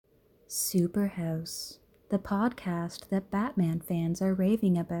Superhouse, the podcast that Batman fans are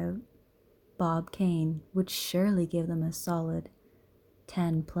raving about. Bob Kane would surely give them a solid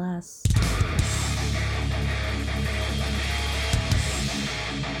 10 plus.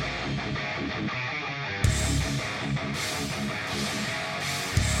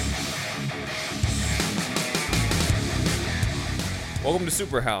 Welcome to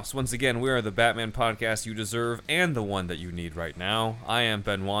Superhouse. Once again, we are the Batman podcast you deserve and the one that you need right now. I am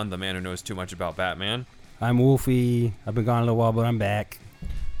Ben Wan, the man who knows too much about Batman. I'm Wolfie. I've been gone a little while, but I'm back.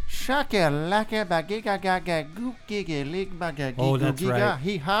 Oh, that's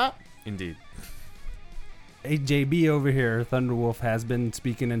right. Indeed. AJB over here, Thunderwolf, has been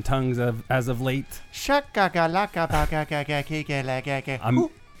speaking in tongues as of late.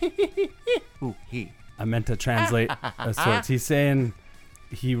 I meant to translate of sorts. He's saying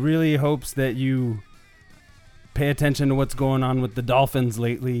he really hopes that you pay attention to what's going on with the Dolphins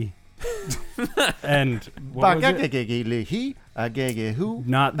lately. And what was it?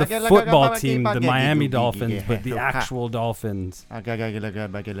 Not the football team, the Miami Dolphins, but the actual Dolphins.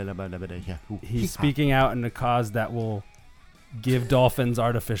 He's speaking out in a cause that will give Dolphins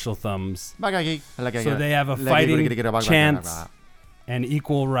artificial thumbs, so they have a fighting chance and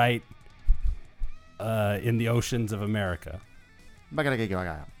equal right in the oceans of America.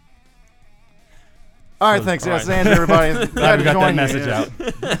 All right, thanks. Yes, and everybody. Glad we got that message out.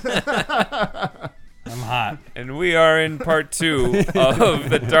 I'm hot. And we are in part 2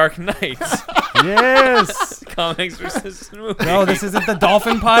 of The Dark Knight. Yes. Comics versus movies. No, this isn't the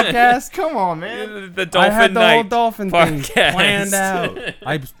Dolphin podcast. Come on, man. The Dolphin I had the Knight whole Dolphin thing podcast. planned out.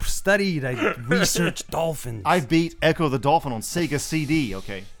 I studied. I researched dolphins. I beat Echo the Dolphin on Sega CD.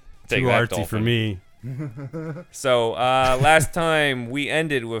 Okay. Take Too that, artsy Dolphin. for me. So last time we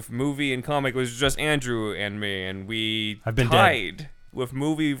ended with movie and comic. It was just Andrew and me, and we I've been tied with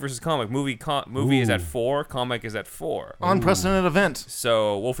movie versus comic. Movie is Ooh. at 4, comic is at 4. Unprecedented event.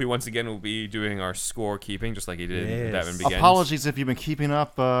 So Wolfie once again will be doing our score keeping, just like he did in Yes. Batman Begins. Apologies if you've been keeping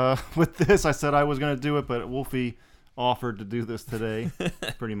up with this. I said I was going to do it, but Wolfie offered to do this today,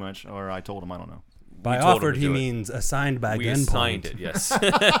 pretty much. Or I told him, I don't know. By told him offered, to he do it. means assigned by We gunpoint. assigned it, yes.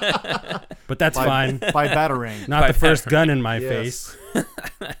 But that's fine. By batarang. Not By the first battering. gun in my Yes. face.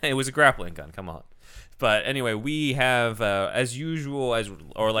 It was a grappling gun. Come on. But anyway, we have, as usual,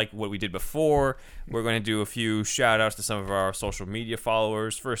 or like what we did before, we're going to do a few shout-outs to some of our social media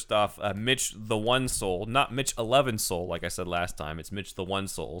followers. First off, Mitch the One Soul, not Mitch 11 Soul, like I said last time. It's Mitch the One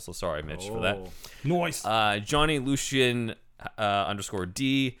Soul, so sorry, Mitch, for that. Nice. Johnny Lucian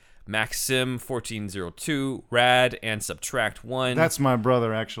 _D, Maxim1402, Rad, and Subtract1. That's my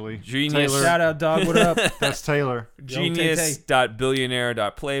brother, actually. Genius. Taylor. Shout out, dog. What up? That's Taylor.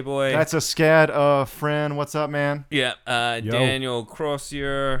 Genius.billionaire.playboy. That's a SCAD friend. What's up, man? Yeah, Daniel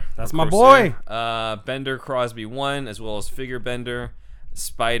Crossier. That's my boy. Bender Crosby 1, as well as Figure Bender.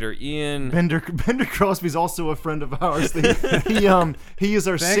 Spider Ian. Bender Crosby's also a friend of ours. He is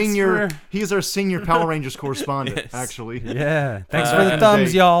our senior Power Rangers correspondent. Yes. Actually. Yeah. Thanks for back the in the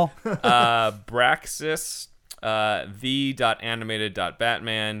thumbs, day. y'all. Braxis.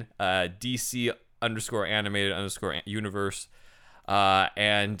 The.animated.batman. DC_animated_universe.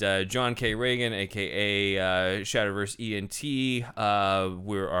 And John K. Reagan, a.k.a. Shadowverse ENT,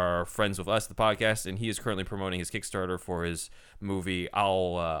 are friends with us, the podcast, and he is currently promoting his Kickstarter for his movie,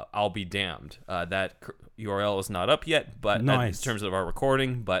 I'll Be Damned. That URL is not up yet, but Nice. in terms of our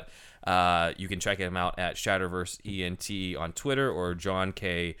recording, but you can check him out at Shadowverse ENT on Twitter or John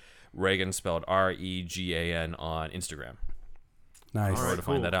K. Reagan, spelled Regan, on Instagram. Nice. All right, to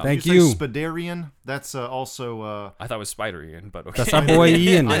find that out. Thank Say you. Spadarian. That's also. I thought it was Spider Ian, but okay. That's our boy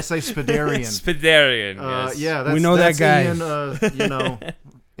Ian. I say Spadarian. Spidarian, yes. Yeah, that's, We know that that's guy. Ian,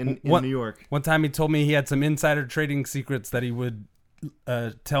 in What- New York. One time he told me he had some insider trading secrets that he would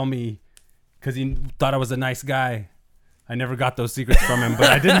tell me because he thought I was a nice guy. I never got those secrets from him, but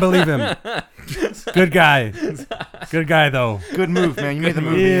I didn't believe him. Good guy. Good guy, though. Good move, man. You made the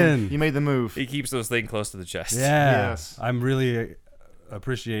move, Ian. Ian. You made the move. He keeps those things close to the chest. Yeah. Yes. I'm really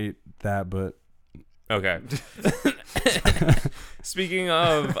appreciate that, but Okay. Speaking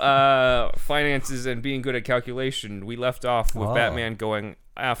of finances and being good at calculation, we left off with Oh. Batman going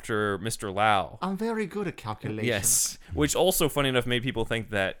after Mr. Lau. I'm very good at calculation. Yes. Which also, funny enough, made people think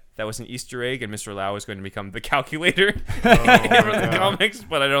that that was an Easter egg and Mr. Lau was going to become the calculator from the comics,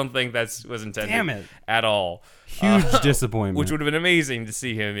 but I don't think that was intended Damn it. at all. huge disappointment. Which would have been amazing to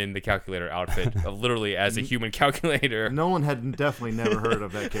see him in the calculator outfit, of literally as a human calculator. Nolan had definitely never heard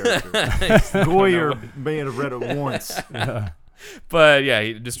of that character. Goyer may have read it once. But yeah,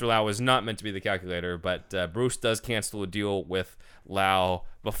 Mr. Lau was not meant to be the calculator, but Bruce does cancel a deal with Lau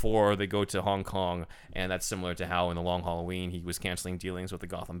before they go to Hong Kong, and that's similar to how in The Long Halloween he was canceling dealings with the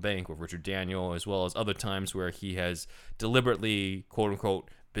Gotham Bank with Richard Daniel, as well as other times where he has deliberately, quote-unquote,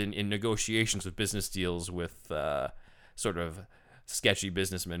 been in negotiations with business deals with sort of sketchy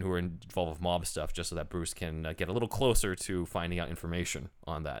businessmen who are involved with mob stuff, just so that Bruce can get a little closer to finding out information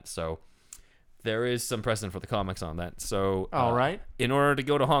on that. So there is some precedent for the comics on that. So All right. in order to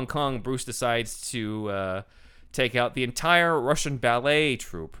go to Hong Kong, Bruce decides to take out the entire Russian ballet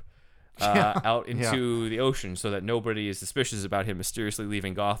troupe out into the ocean so that nobody is suspicious about him mysteriously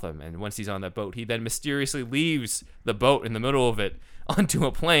leaving Gotham. And once he's on that boat, he then mysteriously leaves the boat in the middle of it onto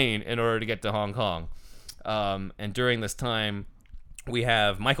a plane in order to get to Hong Kong. And during this time, we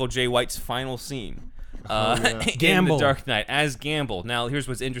have Michael J. White's final scene in Gamble. The Dark Knight as Gamble. Now, here's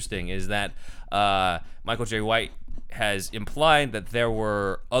what's interesting is that Michael J. White has implied that there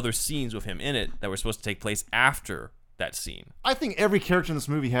were other scenes with him in it that were supposed to take place after that scene. I think every character in this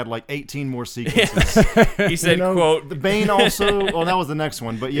movie had like 18 more sequences. He said, quote, the Bane also. Well, that was the next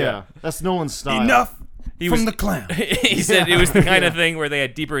one, but yeah. That's Nolan's style. Enough He from was- the clown. He said it was the kind of thing where they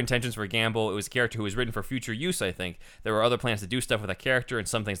had deeper intentions for Gamble. It was a character who was written for future use, I think. There were other plans to do stuff with that character and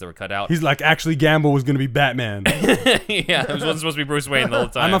some things that were cut out. He's like, actually, Gamble was going to be Batman. Yeah, it wasn't supposed to be Bruce Wayne the whole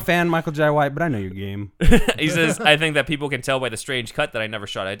time. I'm a fan, Michael J. White, but I know your game. He says, I think that people can tell by the strange cut that I never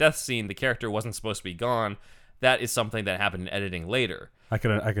shot a death scene. The character wasn't supposed to be gone. That is something that happened in editing later. I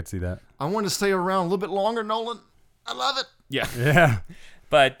could see that. I wanted to stay around a little bit longer, Nolan. I love it. Yeah. Yeah.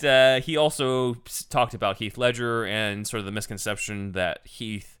 But he also talked about Heath Ledger and sort of the misconception that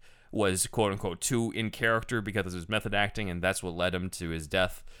Heath was, quote-unquote, too in character because of his method acting, and that's what led him to his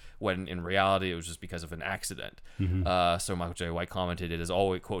death, when in reality it was just because of an accident. So Michael J. White commented, it has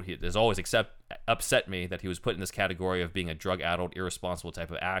always, quote, it has always upset me that he was put in this category of being a drug-addled, irresponsible type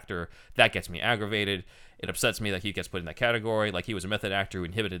of actor. That gets me aggravated. It upsets me that he gets put in that category, like he was a method actor who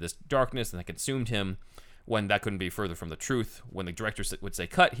inhibited this darkness and that consumed him, when that couldn't be further from the truth. When the director would say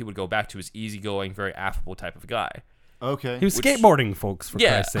cut, he would go back to his easygoing, very affable type of guy. Okay. He was skateboarding, folks, for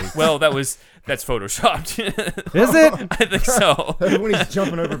Yeah, Christ's sake. well, that's photoshopped. Is it? I think so. When he's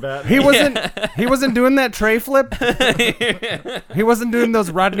jumping over Batman. He wasn't doing that tray flip? He wasn't doing those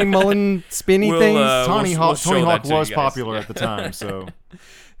Rodney Mullen spinny things? Tony Hawk show that Hawk to you was guys. popular at the time, so.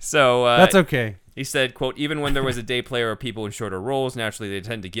 So That's okay. he said, quote, even when there was a day player or people in shorter roles, naturally they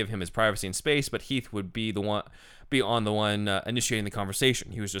tend to give him his privacy and space, but Heath would be the one initiating the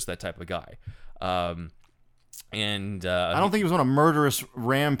conversation. He was just that type of guy. I don't think he was on a murderous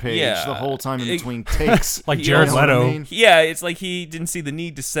rampage Yeah. the whole time in between takes. Like He Jared also- Leto. I mean? Yeah, it's like he didn't see the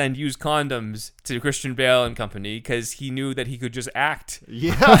need to send used condoms to Christian Bale and company because he knew that he could just act.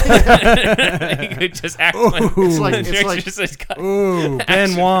 Yeah. He could just act. It's like- the it's director like- just says, "Cut." Ooh,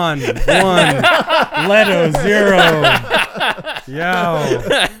 Ben 1, Leto 0. Yo,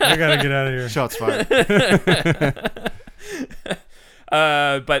 I gotta get out of here. Shots fired.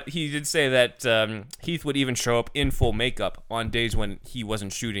 But he did say that Heath would even show up in full makeup on days when he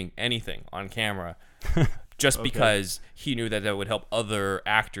wasn't shooting anything on camera, just because he knew that would help other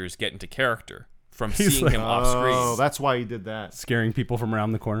actors get into character from seeing like, him off screen. Oh, that's why he did that. Scaring people from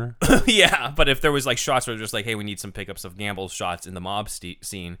around the corner. Yeah, but if there was like shots where just like, hey, we need some pickups of Gamble's shots in the mob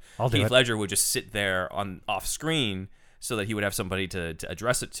scene, I'll do Heath it. Ledger would just sit there on off screen so that he would have somebody to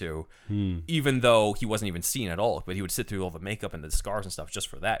address it to, even though he wasn't even seen at all. But he would sit through all the makeup and the scars and stuff just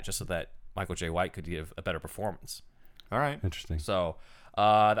for that, just so that Michael J. White could give a better performance. All right. Interesting. So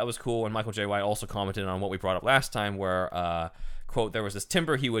that was cool. And Michael J. White also commented on what we brought up last time, where quote, there was this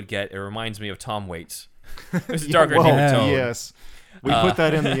timbre he would get. It reminds me of Tom Waits. It's a darker Well, human tone. yes. We put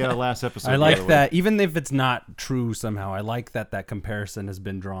that in the last episode. I by like the way. that, even if it's not true somehow, I like that comparison has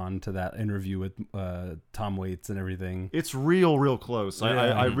been drawn to that interview with Tom Waits and everything. It's real close.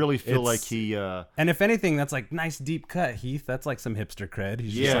 I really feel It's- like he. And if anything, that's like nice deep cut, Heath. That's like some hipster cred.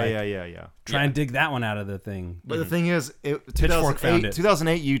 He's just Yeah. like, try and dig that one out of the thing. But the thing is, Pitchfork found it.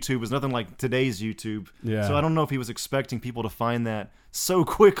 2008 YouTube was nothing like today's YouTube. Yeah. So I don't know if he was expecting people to find that so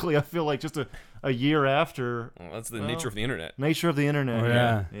quickly. I feel like just a year after. Well, that's the nature of the internet. Nature of the internet. Oh,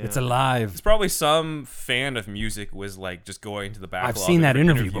 yeah. It's alive. It's probably some fan of music was like just going to the backlog. I've seen of that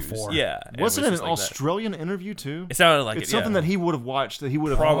interview interviews. before. Yeah. and Wasn't it was an just like that. Australian interview too? It sounded like It's it, something yeah. that he would have watched, that he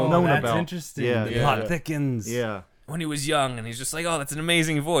would have Probably. known that's about. interesting. Yeah, The yeah. plot thickens. Yeah. When he was young, and he's just like, oh, that's an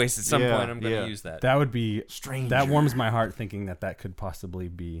amazing voice. At some Yeah, point, I'm going to yeah. use that. That would be Stranger. That warms my heart thinking that could possibly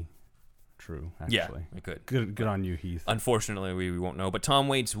be true. Actually, Yeah, it could. Good on you, Heath. Unfortunately, we won't know. But Tom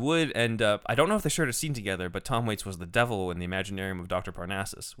Waits would end up. I don't know if they shared a scene together, but Tom Waits was the devil in the Imaginarium of Dr.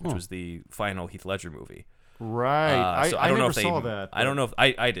 Parnassus, which was the final Heath Ledger movie. Right. So I don't know never if they saw that. I don't know if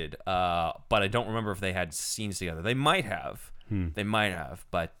I did, but I don't remember if they had scenes together. They might have. They might have,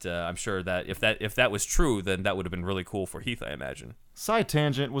 but I'm sure that if that was true, then that would have been really cool for Heath, I imagine. Side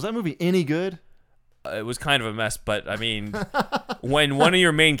tangent. Was that movie any good? It was kind of a mess, but I mean, when one of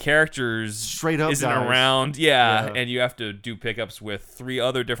your main characters Straight up isn't dies. around, and you have to do pickups with 3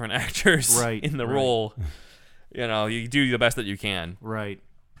 other different actors in the role, you do the best that you can. Right.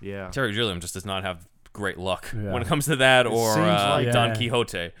 Yeah. Terry Gilliam just does not have great luck when it comes to that, or seems like- Don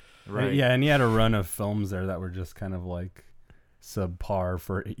Quixote. Right. Yeah, and he had a run of films there that were just kind of like subpar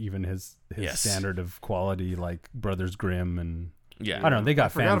for even his standard of quality, like Brothers Grimm and I don't know. They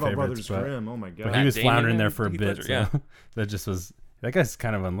got fan forgot about favorites, Brothers Grimm. Oh my god. but he was Damon floundering there and for a Heath bit. Ledger, So that just was that guy's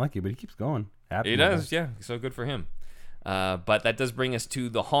kind of unlucky, but he keeps going. He does, yeah. So good for him. But that does bring us to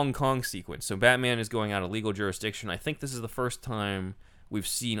the Hong Kong sequence. So Batman is going out of legal jurisdiction. I think this is the first time we've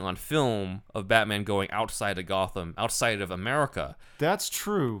seen on film of Batman going outside of Gotham, outside of America. That's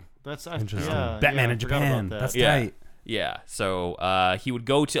true. That's Interesting. Yeah, Batman I in forgot Japan. about that. That's Yeah. tight. Yeah, so he would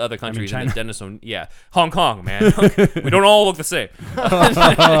go to other countries, and China. then Dennis Hong Kong, man. We don't all look the same.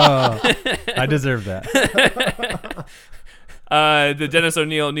 I deserve that. The Dennis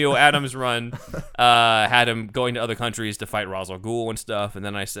O'Neil, Neil Adams run had him going to other countries to fight Ra's al Ghul and stuff. And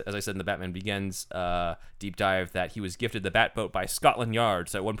then, as I said in the Batman Begins deep dive, that he was gifted the Batboat by Scotland Yard.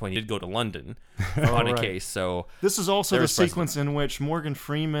 So at one point, he did go to London on a right. case. So This is also the There's precedent. sequence in which Morgan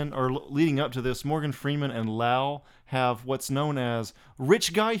Freeman, or leading up to this, Morgan Freeman and Lau have what's known as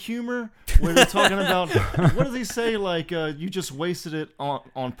rich guy humor, where they're talking about, what does he say, like, you just wasted it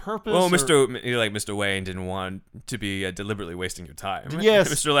on purpose? well, or- Mr. Wayne didn't want to be deliberately wasting your time. Yes.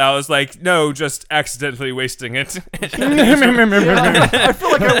 Mr. Lau was like, no, just accidentally wasting it. I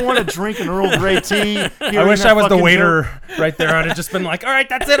feel like I want to drink an Earl Grey tea. I wish I was the waiter right there. I'd have just been like, all right,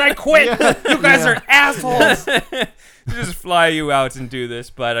 that's it. I quit. You guys are assholes. Just fly you out and do this.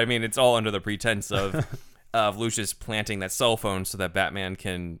 But I mean, it's all under the pretense of Lucius planting that cell phone so that Batman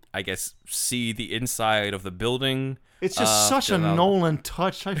can, I guess, see the inside of the building. It's just such a Nolan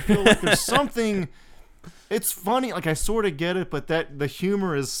touch. I feel like there's something. It's funny, like I sort of get it, but that the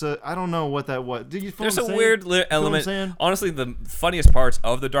humor is. I don't know what that was. Did you? Feel There's what a I'm weird saying? element. Feel what I'm saying? Honestly, the funniest parts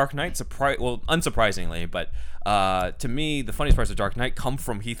of the Dark Knight, unsurprisingly, but to me, the funniest parts of Dark Knight come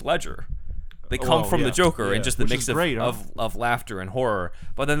from Heath Ledger. They come from the Joker and just the Which mix is great, of laughter and horror.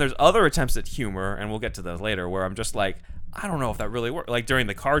 But then there's other attempts at humor, and we'll get to those later, where I'm just like, I don't know if that really worked. Like during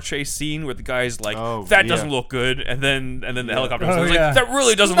the car chase scene where the guy's like, that doesn't look good, and then the helicopter was like, that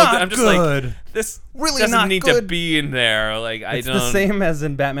really doesn't look good. I'm just like, this Really doesn't not need to good. be in there. Like I It's don't. the same as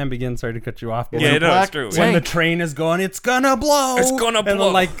in Batman Begins. Sorry to cut you off. But Yeah, when, no, black it's true. when the tank. train is going, it's gonna blow. It's gonna And blow.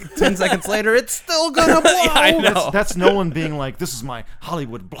 then like 10 seconds later, it's still gonna blow. Yeah, I know. That's Nolan being like, this is my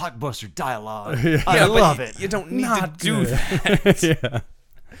Hollywood blockbuster dialogue. I Yeah, but love it. You don't need Not to do good. that. Yeah.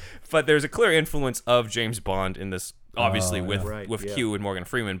 But there's a clear influence of James Bond in this, obviously with Right, yeah. Q and Morgan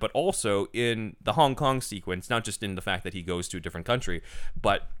Freeman, but also in the Hong Kong sequence, not just in the fact that he goes to a different country,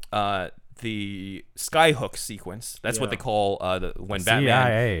 but the Skyhook sequence. That's what they call when Batman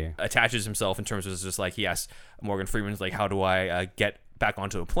CIA. attaches himself in terms of just like he asks Morgan Freeman's like, how do I get back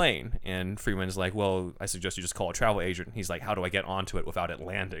onto a plane? And Freeman's like, well, I suggest you just call a travel agent. He's like, how do I get onto it without it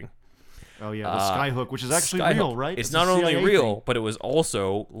landing? Oh yeah, the Skyhook, which is actually Skyhook. real, right? It's a not only CIA real, thing. but it was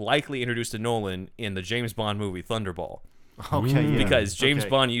also likely introduced to Nolan in the James Bond movie Thunderball. Okay, yeah. Because James Okay.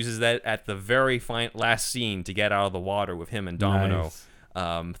 Bond uses that at the very last scene to get out of the water with him and Domino,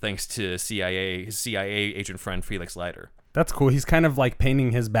 thanks to his CIA agent friend Felix Leiter. That's cool. He's kind of like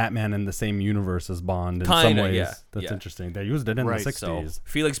painting his Batman in the same universe as Bond in some Kinda, ways. yeah, That's yeah. interesting. They used it in Right, the So 60s.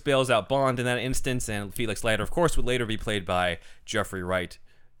 Felix bails out Bond in that instance, and Felix Leiter, of course, would later be played by Jeffrey Wright,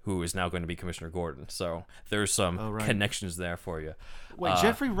 who is now going to be Commissioner Gordon. So there's some connections there for you. Wait,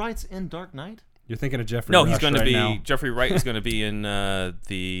 Jeffrey Wright's in Dark Knight? You're thinking of Jeffrey No, Rush he's going to right be now. Jeffrey Wright is going to be in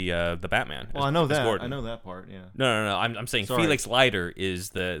the Batman. Well, I know as that. Gordon. I know that part. Yeah. No. I'm saying Sorry. Felix Leiter is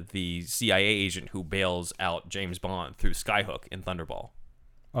the CIA agent who bails out James Bond through Skyhook in Thunderball.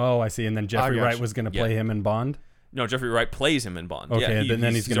 Oh, I see. And then Jeffrey got Wright you. was going to play him in Bond? No, Jeffrey Wright plays him in Bond. Okay, yeah,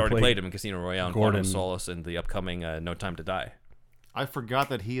 then he's gonna already play played him in Casino Royale and Gordon. Quantum of Solace and the upcoming No Time to Die. I forgot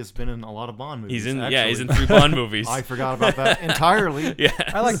that he has been in a lot of Bond movies. He's in actually. he's in 3 Bond movies. I forgot about that entirely. Yeah.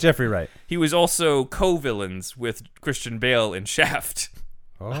 I like Jeffrey Wright. He was also co-villains with Christian Bale in Shaft.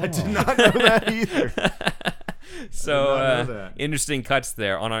 Oh. I did not know that either. So not know that. interesting cuts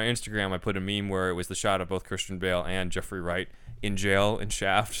there. On our Instagram, I put a meme where it was the shot of both Christian Bale and Jeffrey Wright in jail in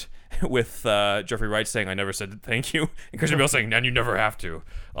Shaft, with Jeffrey Wright saying, "I never said thank you," and Christian Bale saying, "And you never have to,"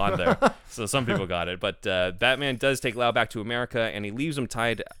 on there. So some people got it. But Batman does take Lau back to America, and he leaves him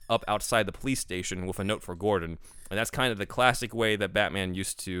tied up outside the police station with a note for Gordon. And that's kind of the classic way that Batman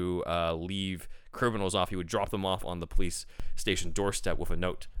used to leave criminals off, he would drop them off on the police station doorstep with a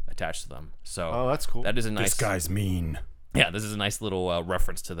note attached to them. So that's cool. that is a nice. This guy's mean. Yeah, this is a nice little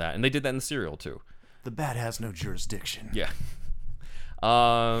reference to that, and they did that in the serial too. The bat has no jurisdiction. Yeah.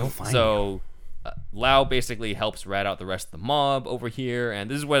 find So Lau basically helps rat out the rest of the mob over here, and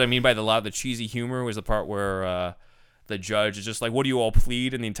this is what I mean by a lot of the cheesy humor was the part where the judge is just like, "What do you all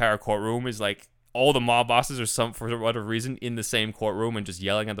plead?" And the entire courtroom is like, all the mob bosses are for whatever reason in the same courtroom and just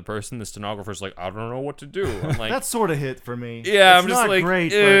yelling at the person. The stenographer's like, "I don't know what to do." I'm like, that sort of hit for me. yeah, It's I'm just not like,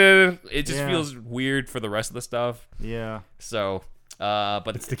 great, it just yeah. feels weird for the rest of the stuff. Yeah. So,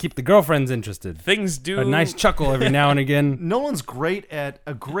 but It's to keep the girlfriends interested. things do A nice chuckle every now and again. Nolan's great at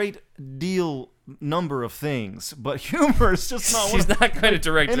a great deal number of things, but humor is just not one She's of not going to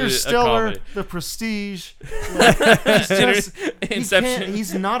direct a Interstellar, comedy. The Prestige. Like, Inception.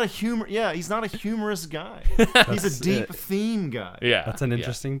 He's not a humorous guy. He's a deep theme guy. Yeah, That's an yeah.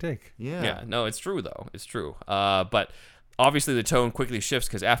 interesting take. Yeah. Yeah, no, it's true though. It's true. But obviously the tone quickly shifts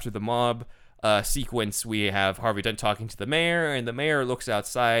because after the mob sequence, we have Harvey Dent talking to the mayor, and the mayor looks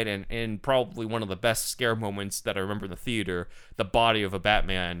outside, and in probably one of the best scare moments that I remember in the theater, the body of a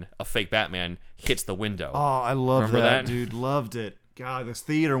fake Batman, hits the window. Oh, I love Remember that, that? dude. Loved it. God, this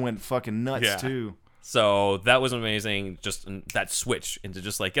theater went fucking nuts Yeah. too. So that was amazing. Just that switch into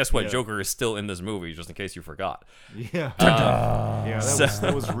just like, guess what? Yeah. Joker is still in this movie, just in case you forgot. Yeah. Yeah,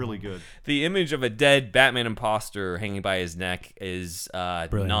 that was really good. The image of a dead Batman imposter hanging by his neck is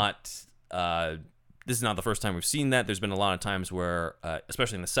not. This is not the first time we've seen that. There's been a lot of times where,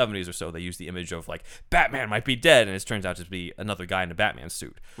 especially in the 70s or so, they use the image of like Batman might be dead, and it turns out to be another guy in a Batman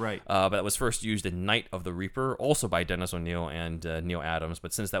suit. Right. But that was first used in Night of the Reaper, also by Dennis O'Neil and Neil Adams.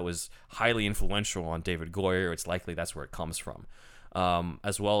 But since that was highly influential on David Goyer, it's likely that's where it comes from.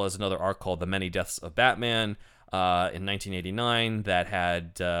 As well as another arc called The Many Deaths of Batman in 1989 that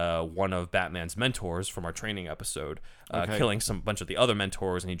had one of Batman's mentors from our training episode killing bunch of the other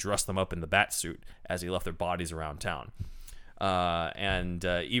mentors, and he dressed them up in the bat suit as he left their bodies around town. And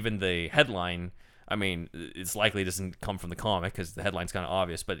even the headline, I mean, it's likely it doesn't come from the comic because the headline's kind of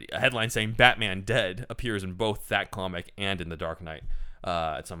obvious, but a headline saying Batman dead appears in both that comic and in The Dark Knight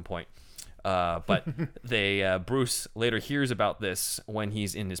at some point. But Bruce later hears about this when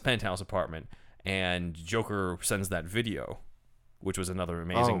he's in his penthouse apartment, and Joker sends that video, which was another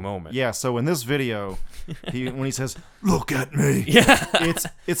amazing moment. Yeah, so in this video, when he says, "Look at me," Yeah.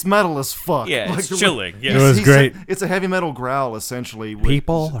 it's metal as fuck. Yeah, it's the- chilling. Yeah. It was great. It's a heavy metal growl, essentially.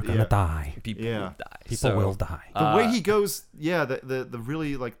 People are gonna die. People Yeah. will die. People will die. The way he goes, the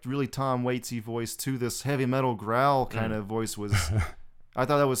really Tom Waitsy voice to this heavy metal growl kind of voice was. I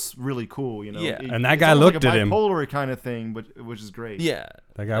thought that was really cool, you know. Yeah. And that it's guy almost looked like at a him. bipolar kind of thing, which is great. Yeah.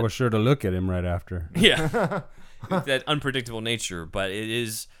 That guy was sure to look at him right after. Yeah. That unpredictable nature, but it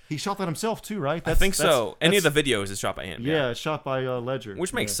is. He shot that himself too, right? I think so. Any of the videos is shot by him. Yeah, it's shot by Ledger.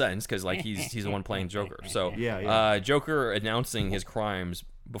 Which makes sense because like he's the one playing Joker. So Yeah. Joker announcing his crimes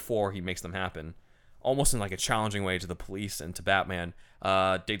before he makes them happen, almost in like a challenging way to the police and to Batman,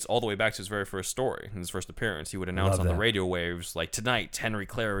 dates all the way back to his very first story, in his first appearance. He would announce Love on the that. radio waves like, "Tonight, Henry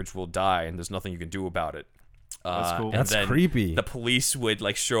Claridge will die, and there's nothing you can do about it." That's cool. And That's then creepy. The police would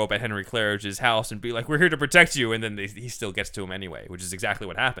like show up at Henry Claridge's house and be like, "We're here to protect you," and then he still gets to him anyway, which is exactly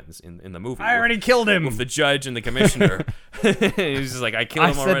what happens in the movie. I already killed him. With the judge and the commissioner. He's just like, "I killed I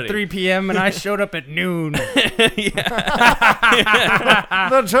him said already." 3 p.m. and I showed up at noon. The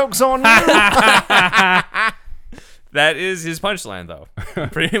joke's on you. That is his punchline, though.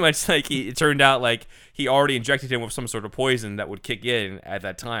 Pretty much like it turned out like he already injected him with some sort of poison that would kick in at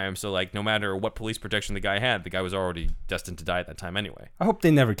that time. So like no matter what police protection the guy had, the guy was already destined to die at that time anyway. I hope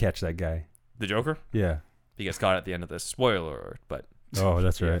they never catch that guy. The Joker? Yeah. He gets caught at the end of this. Spoiler alert, but Oh,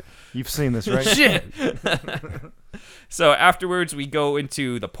 that's right. You've seen this, right? shit. So afterwards, we go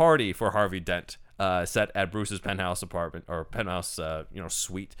into the party for Harvey Dent, set at Bruce's penthouse apartment or penthouse,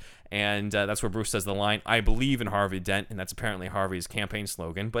 suite, and that's where Bruce says the line, "I believe in Harvey Dent," and that's apparently Harvey's campaign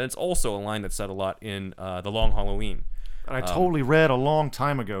slogan. But it's also a line that's said a lot in The Long Halloween And I totally read a long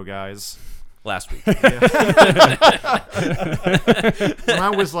time ago, guys. last week. When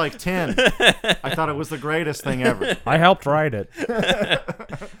I was like 10, I thought it was the greatest thing ever. I helped write it.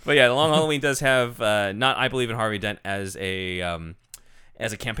 But yeah, The Long Halloween does have not "I believe in Harvey Dent" as a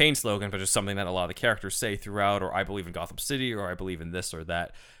campaign slogan, but just something that a lot of the characters say throughout, or "I believe in Gotham City," or "I believe in this or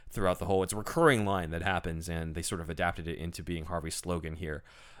that." Throughout the whole, it's a recurring line that happens, and they sort of adapted it into being Harvey's slogan here.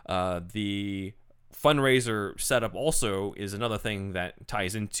 The fundraiser setup also is another thing that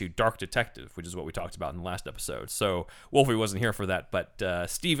ties into Dark Detective, which is what we talked about in the last episode. So Wolfie wasn't here for that, but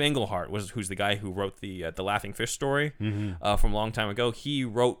Steve Englehart who's the guy who wrote the Laughing Fish story from a long time ago. He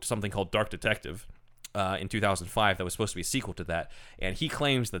wrote something called Dark Detective in 2005 that was supposed to be a sequel to that, and he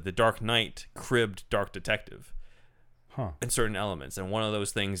claims that The Dark Knight cribbed Dark Detective. In certain elements, and one of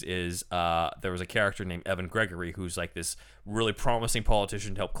those things is there was a character named Evan Gregory who's like this really promising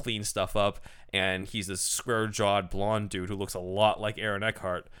politician to help clean stuff up, and he's this square-jawed blonde dude who looks a lot like Aaron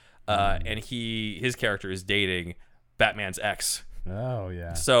Eckhart, and his character is dating Batman's ex. Oh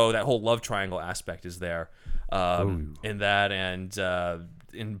yeah. So that whole love triangle aspect is there in that, and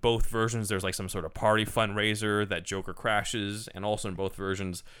in both versions there's like some sort of party fundraiser that Joker crashes, and also in both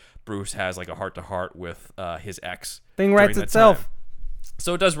versions Bruce has like a heart-to-heart with his ex. Thing writes itself. Time.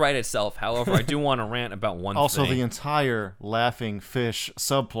 So it does write itself. However, I do want to rant about one thing. Also, the entire Laughing Fish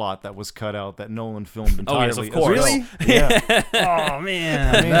subplot that was cut out that Nolan filmed entirely. Oh, yes, of course. Really? Yeah. Oh,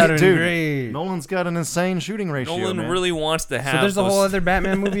 man. I mean, That'd be dude, great. Nolan's got an insane shooting ratio, Nolan man. really wants to have... So there's a whole other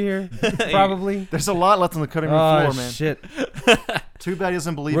Batman movie here? Probably? There's a lot left on the cutting room floor, man. Shit. Too bad he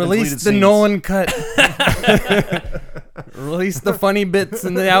doesn't believe in Release deleted the scenes. Nolan cut. Release the funny bits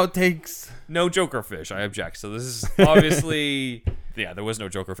and the outtakes. No Joker fish. I object. So this is obviously... Yeah, there was no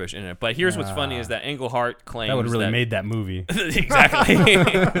Joker fish in it. But here's what's funny is that Englehart claims that would have really made that movie. Exactly.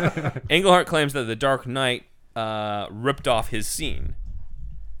 Englehart claims that The Dark Knight ripped off his scene.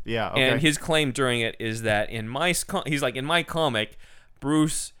 Yeah, okay. And his claim during it is that in my comic,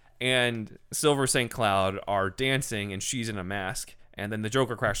 Bruce and Silver St. Cloud are dancing and she's in a mask, and then the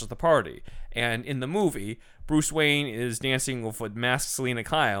Joker crashes the party. And in the movie, Bruce Wayne is dancing with a masked Selena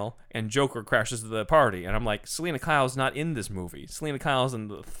Kyle, and Joker crashes the party. And I'm like, Selena Kyle's not in this movie. Selena Kyle's in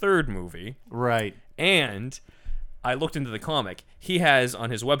the third movie. Right. And I looked into the comic. He has on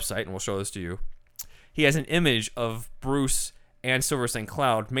his website, and we'll show this to you, he has an image of Bruce and Silver St.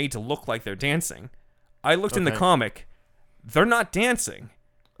 Cloud made to look like they're dancing. I looked in the comic. They're not dancing.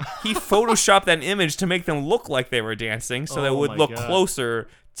 He photoshopped that image to make them look like they were dancing so that it would look closer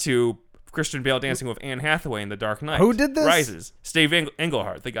to Christian Bale dancing with Anne Hathaway in The Dark Knight. Who did this? Rises. Steve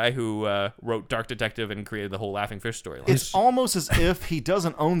Englehart, the guy who wrote Dark Detective and created the whole Laughing Fish storyline. It's almost as if he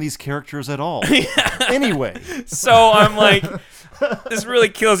doesn't own these characters at all. Anyway. So I'm like, this really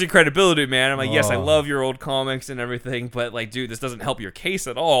kills your credibility, man. I'm like, yes, I love your old comics and everything, but like, dude, this doesn't help your case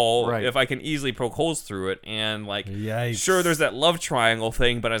at all if I can easily poke holes through it. And like, sure, there's that love triangle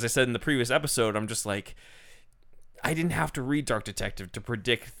thing, but as I said in the previous episode, I'm just like, I didn't have to read Dark Detective to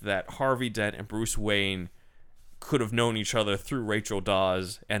predict that Harvey Dent and Bruce Wayne could have known each other through Rachel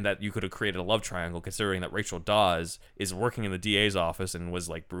Dawes, and that you could have created a love triangle, considering that Rachel Dawes is working in the DA's office and was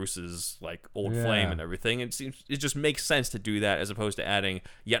like Bruce's like old flame and everything. It just makes sense to do that as opposed to adding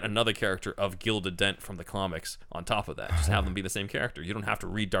yet another character of Gilda Dent from the comics on top of that. Just have them be the same character. You don't have to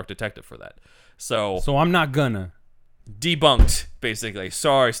read Dark Detective for that. So I'm not gonna. Debunked, basically.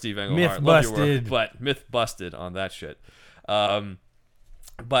 Sorry, Steve Englehart. Myth Love your busted. work, but myth busted on that shit.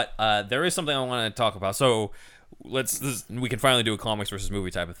 But there is something I want to talk about. So we can finally do a comics versus movie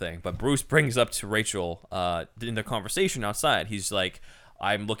type of thing. But Bruce brings up to Rachel in their conversation outside. He's like,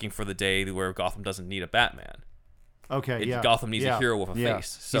 "I'm looking for the day where Gotham doesn't need a Batman. Okay, Gotham needs a hero with a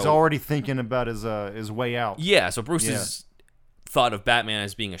face." So he's already thinking about his way out. Yeah. So Bruce has thought of Batman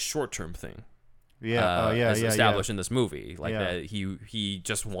as being a short-term thing. As established in this movie, like that he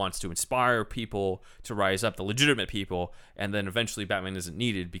just wants to inspire people to rise up, the legitimate people, and then eventually Batman isn't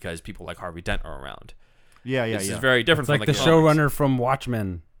needed because people like Harvey Dent are around. This is very different it's from like the comics. showrunner from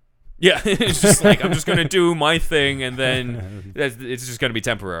Watchmen. Yeah, it's just like, I'm just gonna do my thing, and then it's just gonna be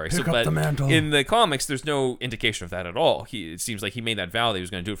temporary. Pick up the mantle. In the comics, there's no indication of that at all. It seems like he made that vow that he was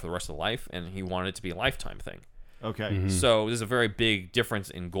gonna do it for the rest of life, and he wanted it to be a lifetime thing. Okay. Mm-hmm. So there's a very big difference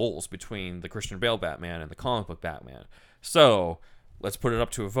in goals between the Christian Bale Batman and the comic book Batman. So let's put it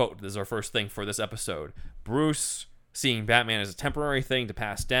up to a vote. This is our first thing for this episode. Bruce seeing Batman as a temporary thing to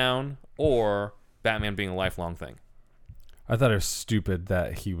pass down, or Batman being a lifelong thing. I thought it was stupid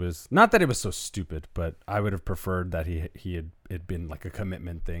that he was... Not that it was so stupid, but I would have preferred that he had been like a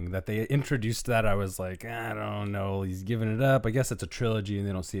commitment thing. That they introduced that, I was like, I don't know, he's giving it up. I guess it's a trilogy and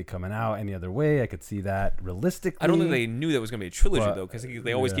they don't see it coming out any other way. I could see that realistically. I don't think they knew that was going to be a trilogy, though, because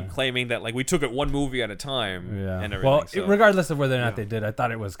they always keep claiming that like we took it one movie at a time and everything. Well, regardless of whether or not they did, I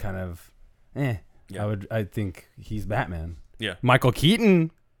thought it was kind of, I think he's Batman. Yeah. Michael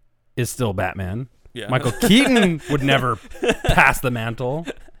Keaton is still Batman. Yeah. Michael Keaton would never pass the mantle.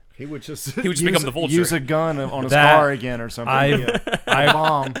 He would just become the Vulture. Use a gun on his car again or something.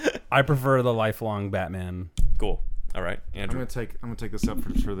 I prefer the lifelong Batman. Cool. All right. Andrew. I'm gonna take this up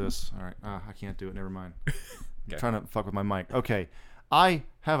for this. All right. I can't do it. Never mind. I'm trying to fuck with my mic. Okay. I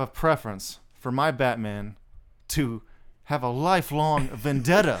have a preference for my Batman to have a lifelong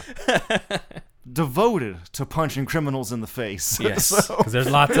vendetta devoted to punching criminals in the face. Yes. Because there's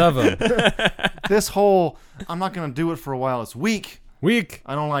lots of them. This whole I'm not gonna do it for a while. It's weak. Weak.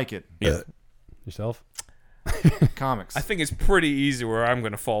 I don't like it. Yeah. Yourself? Comics. I think it's pretty easy where I'm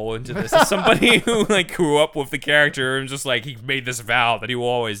going to fall into this. As somebody who like grew up with the character and just like he made this vow that he will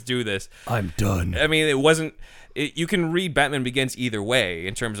always do this. I'm done. I mean, it wasn't. You can read Batman Begins either way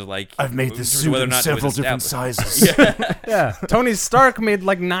in terms of like I've made this suit whether or in not it was several different established. sizes. Yeah. Tony Stark made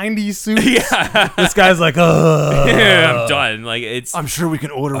like 90 suits. Yeah. This guy's like, I'm done. Like it's. I'm sure we can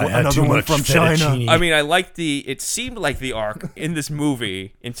order another one from China. I mean, I like it seemed like the arc in this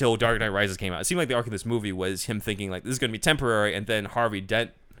movie until Dark Knight Rises came out. It seemed like the arc of this movie was him thinking like this is going to be temporary, and then Harvey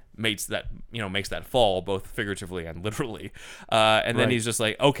Dent makes that fall both figuratively and literally, and then Right. he's just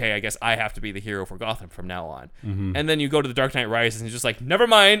like, okay, I guess I have to be the hero for Gotham from now on. And then you go to the Dark Knight Rises and he's just like, never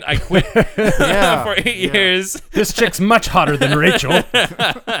mind, I quit for 8 years. this chick's much hotter than Rachel.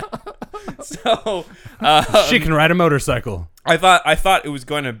 So She can ride a motorcycle. I thought it was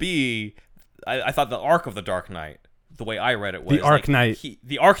going to be. I thought the arc of the Dark Knight, the way I read it was The Arc Knight.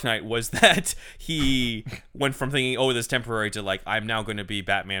 The Arc Knight was that he went from thinking, "Oh, this is temporary," to like, "I'm now going to be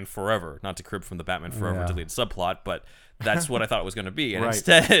Batman forever." Not to crib from the Batman Forever Yeah. deleted subplot, but that's what I thought it was going to be. And Right.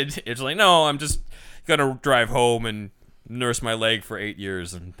 instead, it's like, no, I'm just gonna drive home and nurse my leg for 8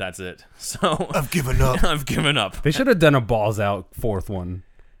 years, and that's it. So I've given up. I've given up. They should have done a balls out fourth one.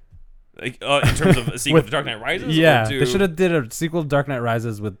 Like, in terms of a sequel to Dark Knight Rises. Yeah, or to- they should have did a sequel to Dark Knight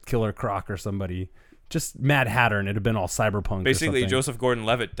Rises with Killer Croc or somebody. Just Mad Hatter, and it'd have been all cyberpunk. Basically, or something. Joseph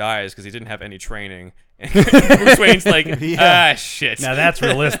Gordon-Levitt dies because he didn't have any training. And Bruce Wayne's like, shit. Now that's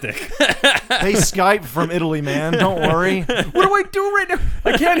realistic. They Skype from Italy, man. Don't worry. What do I do right now?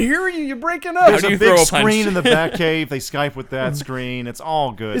 I can't hear you. You're breaking up. There's do a you big throw a punch? screen in the Batcave. They Skype with that screen. It's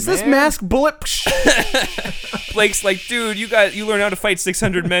all good. Is this man. mask bullet? Blake's like, dude, you learn how to fight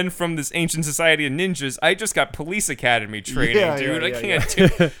 600 men from this ancient society of ninjas. I just got police academy training, Yeah, dude. yeah, I yeah,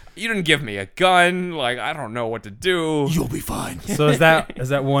 can't do. You didn't give me a gun. Like, I don't know what to do. You'll be fine. So is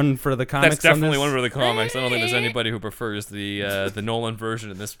that one for the comics? That's definitely on one this? for the comics. I don't think there's anybody who prefers the Nolan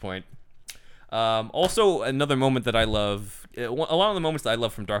version at this point. Also, another moment that I love, a lot of the moments that I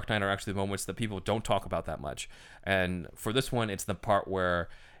love from Dark Knight are actually the moments that people don't talk about that much. And for this one, it's the part where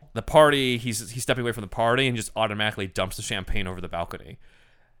the party, he's stepping away from the party and just automatically dumps the champagne over the balcony.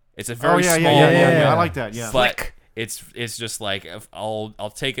 It's a very small moment, I like that. Yeah. but it's just like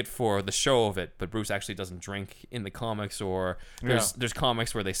I'll take it for the show of it. But Bruce actually doesn't drink in the comics, or there's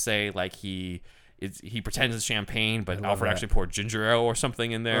comics where they say like he pretends it's champagne, but Alfred that. actually poured ginger ale or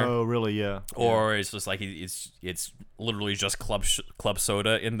something in there. Oh, really? Yeah. Or it's just like it's literally just club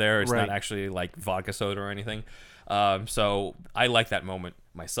soda in there. It's Right. not actually like vodka soda or anything. So I like that moment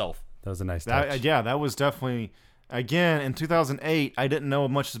myself. That was a nice touch. That was definitely. Again, in 2008, I didn't know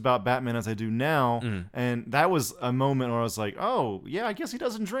as much about Batman as I do now, and that was a moment where I was like, "Oh, yeah, I guess he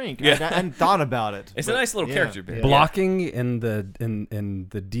doesn't drink." Yeah. I hadn't thought about it. It's a nice little character bit. Blocking in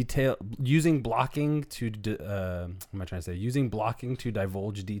the detail, using blocking to what am I trying to say? Using blocking to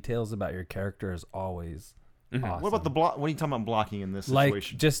divulge details about your character is always awesome. What about the block? What are you talking about blocking in this like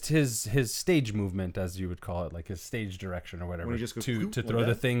situation? just his stage movement, as you would call it, like his stage direction or whatever, When he just goes to like throw the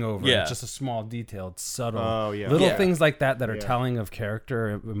that? thing over. Yeah. It's just a small detail. It's subtle. Oh, yeah. Little Yeah. things like that are Yeah. telling of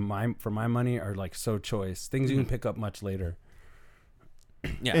character. For my money, are like so choice. Things you can pick up much later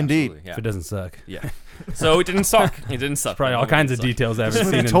Yeah, Indeed. absolutely, yeah. if it doesn't suck. Yeah. So it didn't suck. It didn't suck. Probably all kinds of details I haven't This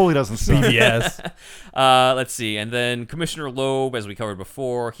seen movie in totally doesn't suck. BBS. Let's see. And then Commissioner Loeb, as we covered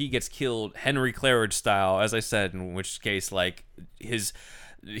before, he gets killed Henry Claridge style, as I said, in which case, like, he's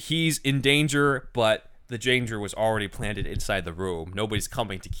in danger, but the danger was already planted inside the room. Nobody's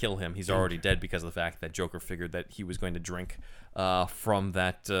coming to kill him. He's already dead because of the fact that Joker figured that he was going to drink from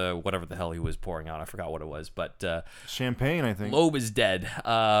that, whatever the hell he was pouring out. I forgot what it was, but Champagne, I think. Loeb is dead.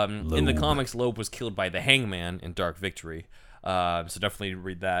 In the comics, Loeb was killed by the Hangman in Dark Victory. So definitely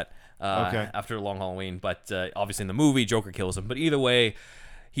read that Okay. after Long Halloween. But obviously in the movie, Joker kills him. But either way,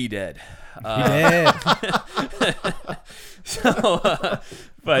 he dead. He did.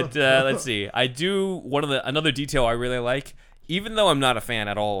 But let's see. I do another detail I really like. Even though I'm not a fan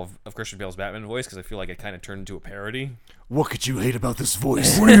at all of Christian Bale's Batman voice, because I feel like it kind of turned into a parody. What could you hate about this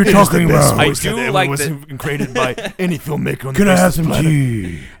voice? What are you talking about? I do like was that. created by any filmmaker on the Can I face have of the some planet.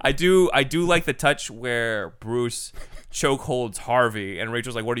 tea? I do like the touch where Bruce chokeholds Harvey, and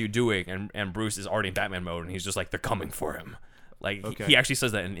Rachel's like, "What are you doing?" And Bruce is already in Batman mode, and he's just like, "They're coming for him." Like Okay. he actually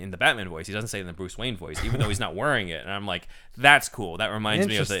says that in the Batman voice. He doesn't say it in the Bruce Wayne voice, even though he's not wearing it. And I'm like, that's cool. That reminds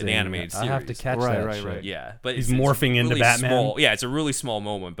me of the animated series. I have to catch Right, that right, shit. right. Yeah, but He's it's morphing into really Batman. Small. Yeah, it's a really small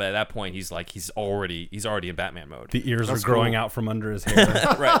moment, but at that point, he's already in Batman mode. The ears That's are growing cool. out from under his hair.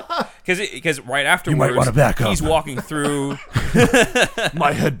 Right, because right afterwards, wanna back up. he's walking through.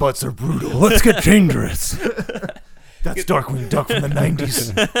 My headbutts are brutal. Let's get dangerous. That's Darkwing Duck from the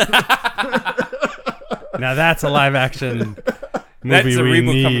 90s. Now that's a live action That's movie a we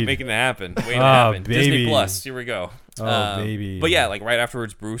reboot coming, need. making it happen. Waiting to Oh, happen. Disney baby. Plus. Here we go. Oh, baby. But yeah, like right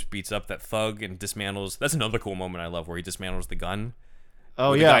afterwards, Bruce beats up that thug and dismantles. That's another cool moment I love, where he dismantles the gun.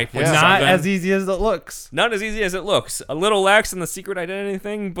 Oh, With the yeah. guy points yeah. his Not gun. as easy as it looks. Not as easy as it looks. A little lax in the secret identity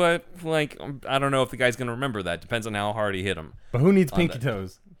thing, but like I don't know if the guy's gonna remember that. Depends on how hard he hit him. But who needs On pinky that.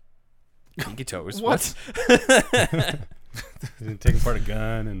 toes? Pinky toes. What? He's taking apart a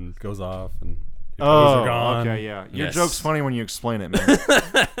gun and goes off, and your toes Oh, are gone. okay, yeah. Your Yes. joke's funny when you explain it, man.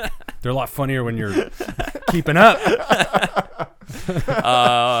 They're a lot funnier when you're keeping up.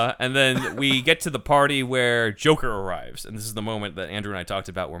 And then we get to the party where Joker arrives, and this is the moment that Andrew and I talked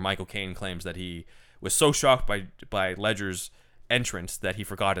about, where Michael Caine claims that he was so shocked by Ledger's entrance that he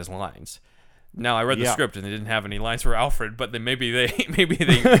forgot his lines. Now I read the Yeah. script and they didn't have any lines for Alfred, but then maybe they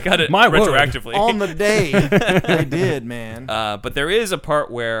got it My word. retroactively. On the day. They did, man. But there is a part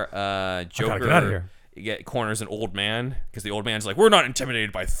where Joker get outta here. corners an old man, because the old man's like, "We're not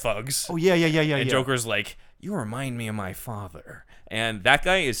intimidated by thugs." Oh, yeah. And Joker's like, "You remind me of my father." And that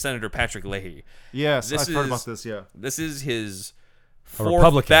guy is Senator Patrick Leahy. Yes, This I've heard is- about this, yeah. This is his A fourth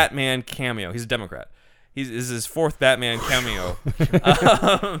Republican. Batman cameo. He's a Democrat. This is his fourth Batman cameo.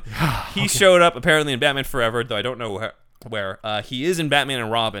 He showed up apparently in Batman Forever, though I don't know where. He is in Batman and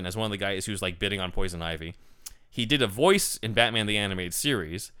Robin as one of the guys who's like bidding on Poison Ivy. He did a voice in Batman the Animated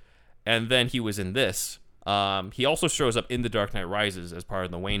Series, and then he was in this. He also shows up in The Dark Knight Rises as part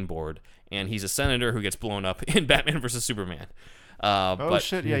of the Wayne board, and he's a senator who gets blown up in Batman vs Superman. Oh, But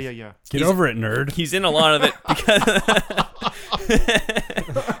shit. Yeah. Get over it, nerd. he's in a lot of it because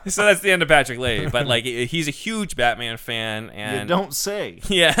so that's the end of Patrick Leahy. But like he's a huge Batman fan, You and don't say.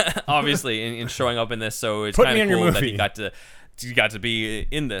 yeah, obviously in showing up in this, so it's Put kind me of in your cool that movie. he got to be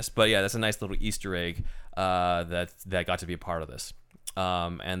in this. But yeah, that's a nice little Easter egg that got to be a part of this.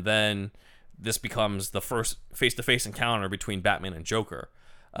 And then this becomes the first face-to-face encounter between Batman and Joker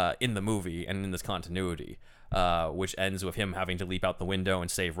in the movie and in this continuity, which ends with him having to leap out the window and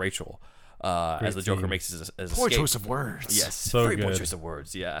save Rachel as the Joker scene. makes his Poor escape. choice of words. Yes, So very poor good. choice of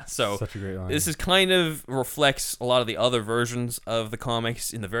words. Yeah, so Such a great line. this is kind of reflects a lot of the other versions of the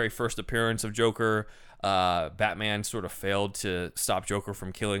comics. In the very first appearance of Joker, Batman sort of failed to stop Joker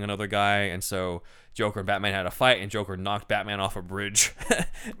from killing another guy, and so Joker and Batman had a fight, and Joker knocked Batman off a bridge and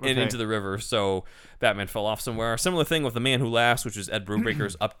Okay. into the river. So Batman fell off somewhere. Similar thing with The Man Who Laughs, which is Ed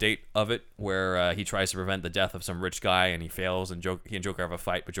Brubaker's update of it, where he tries to prevent the death of some rich guy, and he fails, and he and Joker have a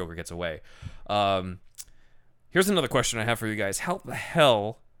fight, but Joker gets away. Here's another question I have for you guys: how the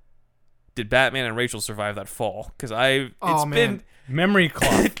hell did Batman and Rachel survive that fall? Because it's Oh, man. been Memory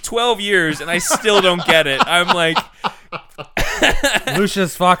cloth. 12 years and I still don't get it. I'm like,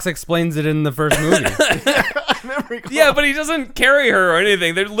 Lucius Fox explains it in the first movie. Memory cloth. yeah, but he doesn't carry her or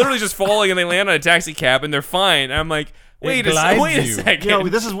anything. They're literally just falling and they land on a taxi cab and they're fine. And I'm like, wait a glides you. second. You know,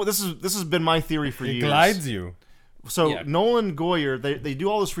 this has been my theory for It years. glides you. So Yeah. Nolan Goyer, they do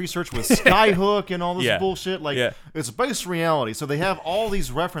all this research with Skyhook and all this Yeah. bullshit. Like Yeah. it's based reality. So they have all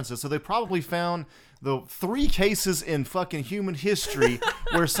these references. So they probably found the 3 cases in fucking human history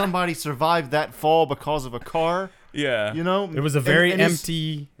where somebody survived that fall because of a car. Yeah. You know, It was a very and it's-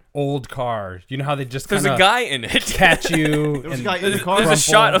 empty old car. You know how they just There's kind a of guy in it. catch you. There was a and- guy in the car. There's a crumple.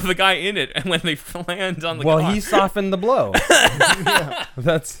 shot of the guy in it, and when they land on the Well, car. he softened the blow.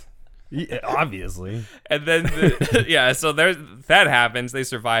 That's obviously. And then, so that happens. They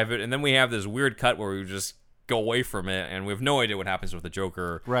survive it, and then we have this weird cut where we just go away from it, and we have no idea what happens with the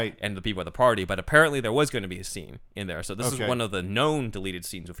Joker Right. and the people at the party. But apparently, there was going to be a scene in there. So this Okay. is one of the known deleted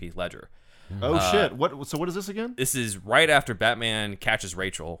scenes with Heath Ledger. Oh shit! What? So what is this again? This is right after Batman catches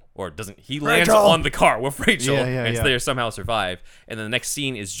Rachel, or doesn't he lands Rachel! on the car with Rachel, Yeah, yeah, and yeah. they somehow survive. And then the next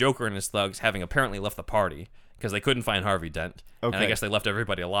scene is Joker and his thugs having apparently left the party because they couldn't find Harvey Dent. And I Okay. guess they left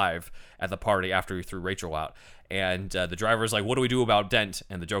everybody alive at the party after he threw Rachel out. And the driver's like, "What do we do about Dent?"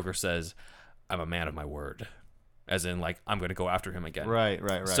 And the Joker says, "I'm a man of my word," as in like I'm going to go after him again. Right.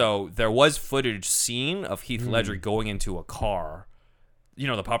 So there was footage seen of Heath Hmm. Ledger going into a car. You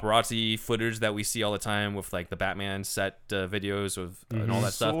know, the paparazzi footage that we see all the time with like the Batman set videos of and all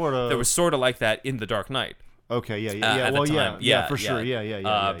that stuff. Sort of. There was sort of like that in The Dark Knight. Okay, yeah. at the Well, time. yeah, for sure.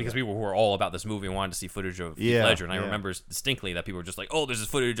 Yeah. Because we were all about this movie and wanted to see footage of Heath Yeah, Ledger, and I yeah. remember distinctly that people were just like, "Oh, there's this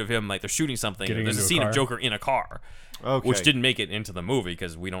footage of him, like they're shooting something. Getting There's a into a scene car. of Joker in a car." Okay. Which didn't make it into the movie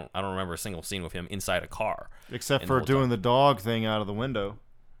because I don't remember a single scene with him inside a car. Except in for the whole doing time. the dog thing out of the window.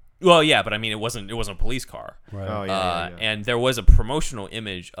 Well, yeah, but I mean, it wasn't a police car. Right. Oh, yeah. And there was a promotional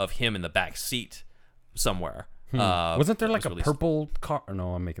image of him in the back seat somewhere. Wasn't there like was a released. purple car?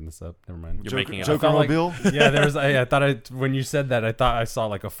 No, I'm making this up. Never mind. You're making it up. Joker felt like- Mobile? Yeah, there was. I thought when you said that, I thought I saw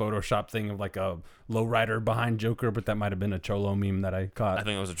like a Photoshop thing of like a lowrider behind Joker, but that might have been a Cholo meme that I caught. I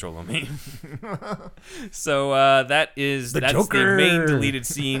think it was a Cholo meme. So that's Joker. the main deleted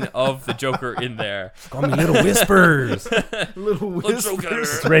scene of the Joker in there. Call me Little Whispers. Little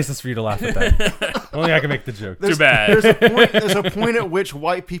whispers. It's racist for you to laugh at that. Only I can make the joke. Too bad. There's a point at which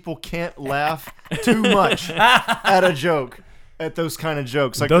white people can't laugh too much at a joke, at those kind of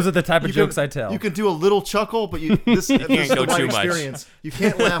jokes. Like, Those are the type of you jokes can- I tell. You can do a little chuckle, but this is go the white too much. experience. You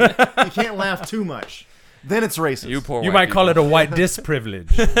can't laugh. You can't laugh too much. Then it's racist. You poor You white might call people. it a white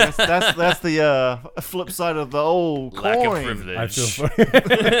disprivilege. That's the flip side of the old Lack of coin. privilege. I feel for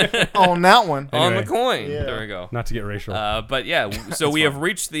On that one. On Anyway. the coin. Yeah. There we go. not to get racial. But yeah, so we have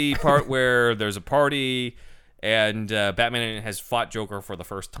reached the part where there's a party and Batman has fought Joker for the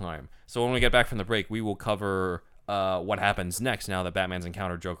first time. So when we get back from the break, we will cover what happens next now that Batman's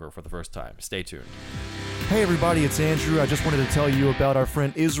encountered Joker for the first time. Stay tuned. Hey everybody, it's Andrew. I just wanted to tell you about our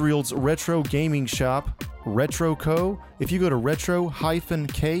friend Israel's retro gaming shop, Retro Co. If you go to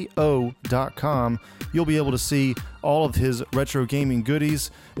retro-ko.com, you'll be able to see all of his retro gaming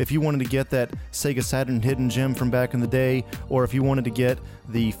goodies. If you wanted to get that Sega Saturn hidden gem from back in the day, or if you wanted to get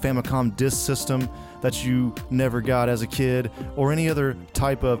the Famicom disk system that you never got as a kid, or any other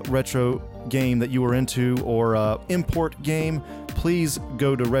type of retro game that you were into, or import game, please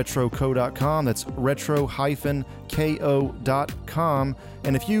go to retroco.com. That's retro-ko.com.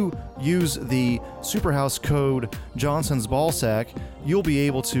 And if you use the Superhouse code Johnson's Ballsack, you'll be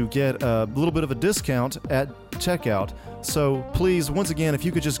able to get a little bit of a discount at checkout. So please, once again, if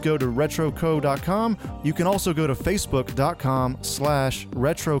you could just go to retroco.com. You can also go to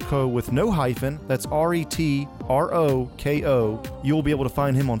facebook.com/retroco with no hyphen. That's RETROKO. You'll be able to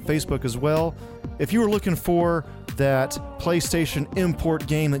find him on Facebook as well. If you were looking for that PlayStation import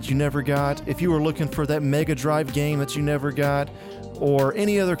game that you never got, if you were looking for that Mega Drive game that you never got, or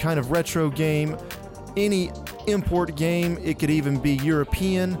any other kind of retro game, any import game, it could even be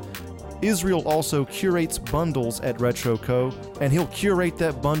European, Israel also curates bundles at RetroCo, and he'll curate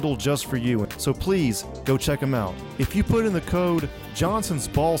that bundle just for you. So please go check him out. If you put in the code Johnson's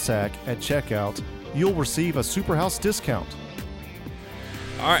Ballsack at checkout, you'll receive a Superhouse discount.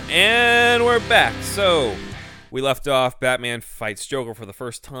 All right, and we're back. So we left off. Batman fights Joker for the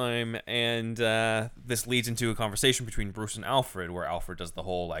first time, and this leads into a conversation between Bruce and Alfred, where Alfred does the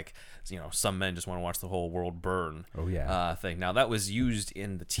whole some men just want to watch the whole world burn. Oh, yeah. Thing. Now that was used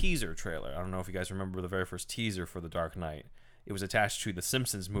in the teaser trailer. I don't know if you guys remember the very first teaser for The Dark Knight. It was attached to the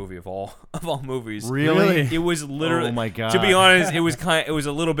Simpsons movie of all movies. Really? It was literally. Oh my God. To be honest, it was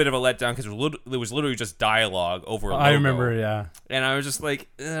a little bit of a letdown because it was literally just dialogue over a logo. I remember, yeah. And I was just like,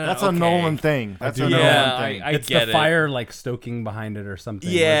 That's okay. a Nolan thing. That's a do. Nolan Yeah, thing. I It's get the it. fire like stoking behind it or something.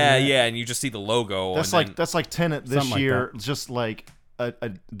 Yeah, wasn't it? yeah, and you just see the logo. That's and like then, Tenet this Something like year, just like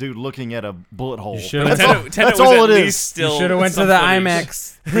a dude looking at a bullet hole. should've- That's Tenet, all, Tenet that's was all at it least is. Still You should have went to some the footage.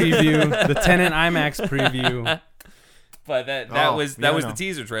 IMAX preview, the Tenet IMAX preview. But that Oh, was yeah, I the know.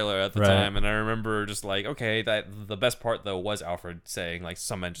 teaser trailer at the Right. time, and I remember just like, okay, that the best part though was Alfred saying like,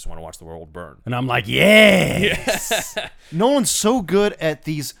 some men just want to watch the world burn. And I'm like, yes! Nolan's so good at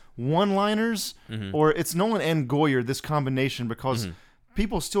these one-liners, Mm-hmm. or it's Nolan and Goyer, this combination, because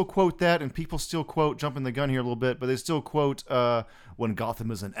people still quote that, and people still quote, jumping the gun here a little bit, but they still quote, when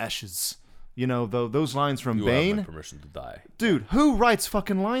Gotham is in ashes. You know, those lines from You have my Bane. permission to die. Dude, who writes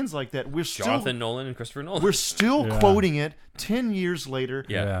fucking lines like that? Jonathan Nolan and Christopher Nolan. We're still Yeah. quoting it 10 years later.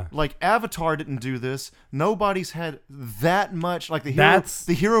 Yeah. Like Avatar didn't do this. Nobody's had that much, like the That's-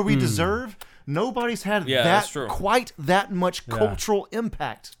 hero we deserve. Nobody's had Yeah, that's true. quite that much Yeah. cultural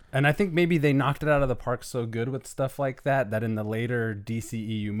impact. And I think maybe they knocked it out of the park so good with stuff like that in the later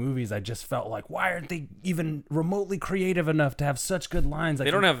DCEU movies, I just felt like, why aren't they even remotely creative enough to have such good lines?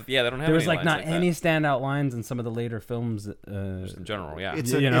 They don't have. There There was any like lines not that. any standout lines in some of the later films. Just in general. Yeah.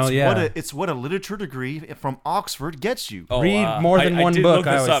 It's, Yeah. what a literature degree from Oxford gets you. read more than I one did book, Look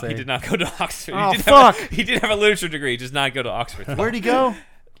I this always up. say. He did not go to Oxford. Oh, he did fuck. He did have a literature degree. He does not go to Oxford. Where'd he go?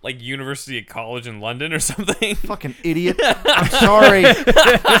 like University College in London or something. Fucking idiot. I'm sorry.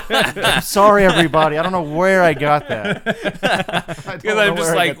 I'm sorry, everybody. I don't know where I got that. Because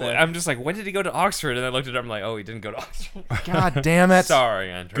I'm just like, when did he go to Oxford? And I looked at him, I'm like, oh, he didn't go to Oxford. God damn it.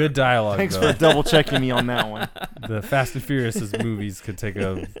 Sorry, Andrew. Good dialogue. Thanks though. for double checking me on that one. The Fast and Furious movies could take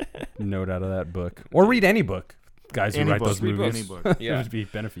a note out of that book, or read any book. Guys who Any write book, those read movies. any book. It Yeah. would be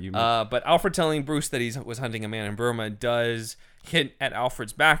benefit you. But Alfred telling Bruce that he was hunting a man in Burma does hint at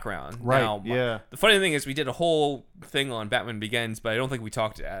Alfred's background. Right, Now, yeah. The funny thing is we did a whole thing on Batman Begins, but I don't think we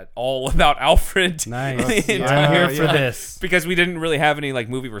talked at all about Alfred. Nice. the I'm here entire for time, this. because we didn't really have any like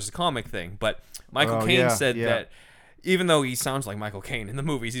movie versus comic thing. But Michael Oh, Caine yeah, said yeah. that even though he sounds like Michael Caine in the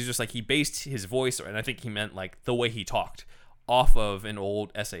movies, he's just like he based his voice, and I think he meant like the way he talked, off of an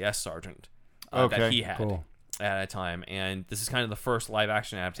old SAS sergeant that Okay, he had. cool. At a time, and this is kind of the first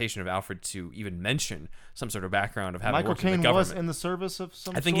live-action adaptation of Alfred to even mention some sort of background of having Michael worked in the Caine government. was in the service of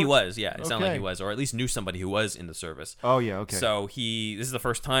some I think he sort? was, yeah. It sounded like Okay. he was, or at least knew somebody who was in the service. Oh, yeah, okay. So this is the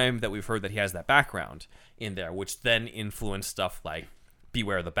first time that we've heard that he has that background in there, which then influenced stuff like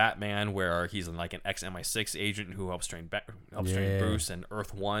Beware the Batman, where he's like an ex-MI6 agent who helps train Yeah. Bruce, and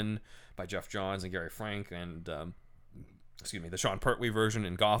Earth One by Jeff Johns and Gary Frank, and the Sean Pertwee version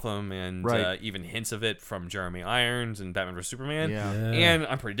in Gotham, and Right. even hints of it from Jeremy Irons in Batman vs Superman. Yeah. And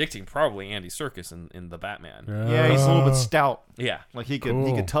I'm predicting probably Andy Serkis in the Batman. Yeah, he's a little bit stout. Yeah. Like he could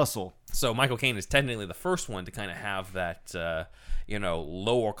Cool. tussle. So Michael Caine is technically the first one to kind of have that,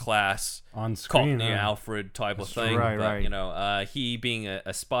 lower class On screen, Cockney huh? Alfred type of thing. right, but, right. he being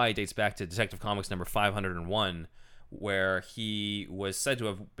a spy dates back to Detective Comics number 501, where he was said to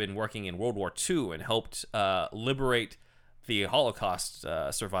have been working in World War II and helped liberate the Holocaust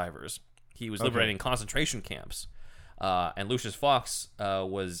survivors. He was liberating concentration camps. And Lucius Fox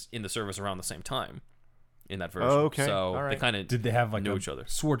was in the service around the same time in that version. Oh, okay. So All right. they kind of Did they have like knew a each other.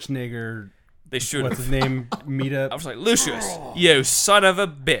 Then They should what's have. his name? I Meetup. was like, Lucius, you son of a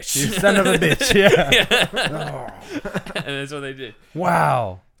bitch. You son of a bitch. Yeah. And that's what they did.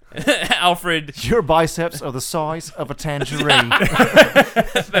 Wow. Alfred, Your biceps are the size of a tangerine.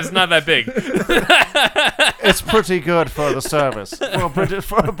 that's not that big. It's pretty good for the service. For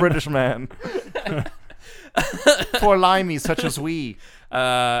a British man. For limeys such as we.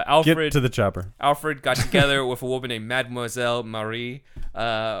 Alfred Get to the chopper. Alfred got together with a woman named Mademoiselle Marie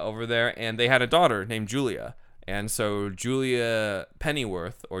over there, and they had a daughter named Julia. And so Julia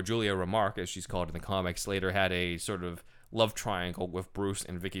Pennyworth, or Julia Remarque, as she's called in the comics, later had a sort of love triangle with Bruce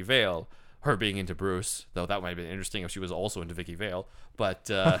and Vicky Vale. Her being into Bruce, though that might have been interesting if she was also into Vicky Vale. But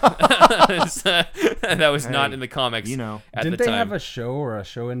that was not in the comics you know. at Didn't the they time. have a show or a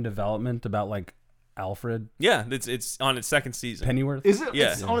show in development about like Alfred Yeah, it's on its second season. Pennyworth? Is it?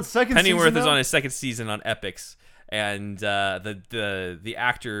 Yeah. It's on its second Pennyworth season is now? on his second season on Epix, and the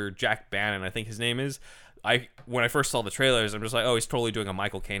actor Jack Bannon, I think his name is. When I first saw the trailers, I'm just like, oh, he's totally doing a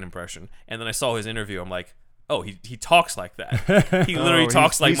Michael Caine impression. And then I saw his interview, I'm like, oh, he talks like that. He literally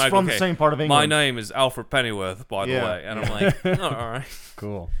talks like he's Michael from Caine. the same part of My England. name is Alfred Pennyworth, by the Yeah, way, and I'm like, oh, all right,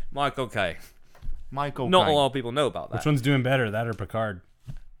 Cool. Michael Caine. Michael Not Caine. a lot of people know about that. Which one's doing better, that or Picard?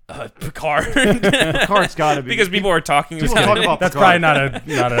 Picard. Picard's got to be. Because people are talking People about talk it. about That's Picard.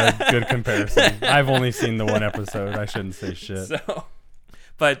 probably not a good comparison. I've only seen the one episode. I shouldn't say shit. So,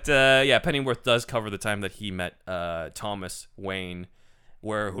 but Pennyworth does cover the time that he met Thomas Wayne,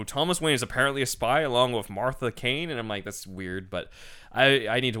 who Thomas Wayne is apparently a spy along with Martha Kane, and I'm like, that's weird, but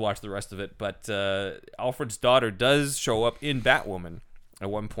I need to watch the rest of it. But Alfred's daughter does show up in Batwoman at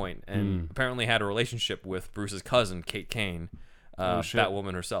one point, and apparently had a relationship with Bruce's cousin, Kate Kane, shit.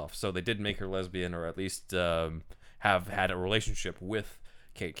 Batwoman herself. So they did make her lesbian, or at least have had a relationship with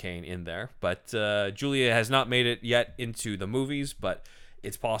Kate Kane in there. But Julia has not made it yet into the movies, but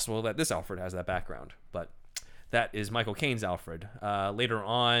it's possible that this Alfred has that background. But that is Michael Caine's Alfred. Later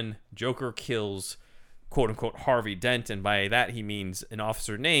on, Joker kills quote-unquote Harvey Dent, and by that he means an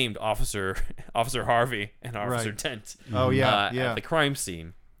officer named Officer Harvey and Officer Right. Dent Oh, yeah, at the crime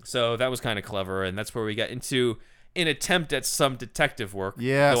scene. So that was kind of clever, and that's where we get into an attempt at some detective work.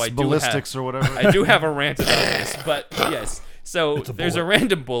 Yes, though I do ballistics or whatever. I do have a rant about this, but yes. So there's a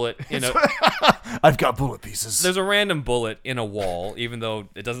random bullet in a I've got bullet pieces. there's a random bullet in a wall, even though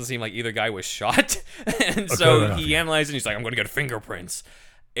it doesn't seem like either guy was shot. And so he analyzes it and he's like, I'm going to get fingerprints.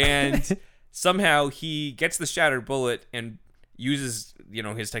 And somehow he gets the shattered bullet and uses,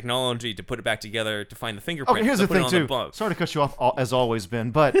 his technology to put it back together to find the fingerprint. Okay, here's to the put it thing, on too. bug. Sorry to cut you off, as always,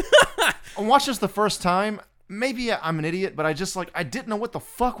 Ben, but I watched this the first time. Maybe I'm an idiot, but I didn't know what the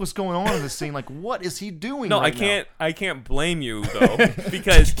fuck was going on in this scene. Like, what is he doing? No, right now? I can't blame you though,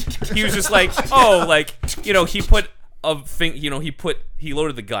 because he was just like, he put of thing. You know, he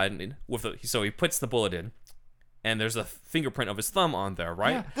loaded the gun so he puts the bullet in, and there's a fingerprint of his thumb on there,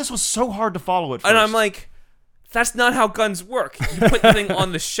 right? Yeah, this was so hard to follow at first. And I'm like, that's not how guns work. You put the thing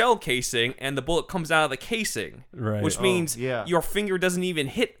on the shell casing, and the bullet comes out of the casing. Right. Which means yeah. your finger doesn't even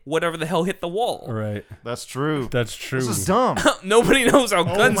hit whatever the hell hit the wall. Right. That's true. That's true. This is dumb. Nobody knows how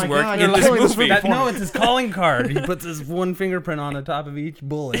guns my work God, in you're this killing this movie. movie. No, it's his calling card. He puts his one fingerprint on the top of each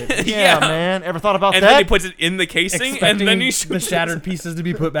bullet. Yeah, man. Ever thought about And that? then he puts it in the casing, and then he the shoots shattered pieces to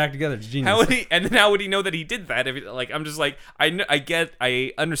be put back together. It's genius. how would he know that he did that? I'm just like,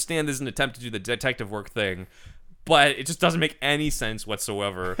 I understand this is an attempt to do the detective work thing, but it just doesn't make any sense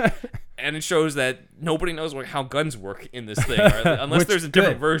whatsoever. And it shows that nobody knows how guns work in this thing, right? Unless Which there's a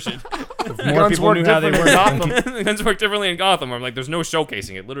different good. version. If more Guns people work knew how they differently in work. Gotham. Guns work differently in Gotham. I'm like, there's no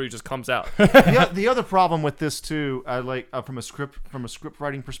showcasing. It literally just comes out. The other problem with this too, from a script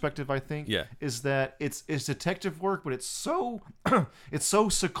writing perspective, I think, Yeah. is that it's detective work, but it's so it's so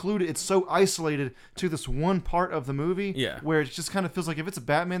secluded, it's so isolated to this one part of the movie, Yeah. where it just kind of feels like if it's a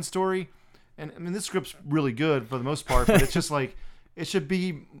Batman story, and I mean this script's really good for the most part, but it's just like it should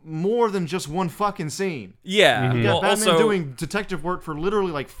be more than just one fucking scene. Yeah. You got Well, Batman also, doing detective work for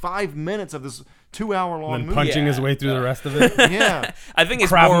literally like 5 minutes of this 2-hour-long And movie. punching his way through the rest of it. Yeah, I think it's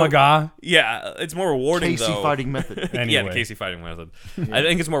Krav more. Maga. Yeah, it's more rewarding Casey though. fighting method. Yeah, the Anyway. Casey fighting method. I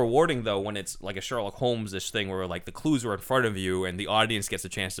think it's more rewarding though when it's like a Sherlock Holmes-ish thing where like the clues are in front of you and the audience gets a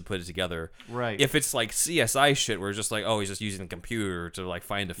chance to put it together. Right. If it's like CSI shit where it's just like, oh, he's just using the computer to like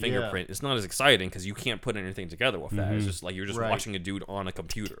find a fingerprint, it's not as exciting because you can't put anything together with that. It's just like you're just Right. watching a dude on a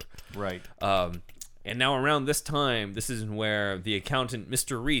computer. Right. And now around this time, this is where the accountant,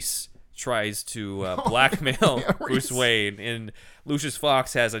 Mr. Reese, tries to blackmail Bruce Wayne, and Lucius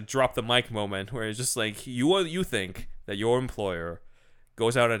Fox has a drop the mic moment where it's just like, you think that your employer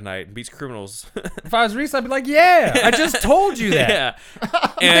goes out at night and beats criminals. If I was Reese, I'd be like, yeah, I just told you that.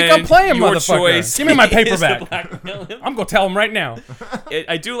 Yeah. You think I'm playing, your motherfucker? choice Give me my is to paperback. blackmail him. I'm going to tell him right now.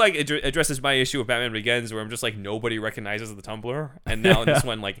 I do like it addresses my issue with Batman Begins where I'm just like nobody recognizes the Tumblr, and now in this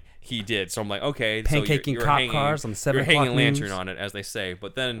one like he did, so I'm like okay, Pancaking so you're cop hanging, cars on 7 you're hanging a o'clock lantern news. on it, as they say.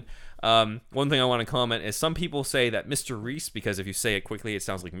 But then one thing I want to comment is some people say that Mr. Reese, because if you say it quickly it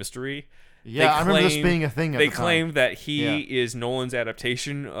sounds like mystery. Yeah, I remember this being a thing at They the time. claim that he is Nolan's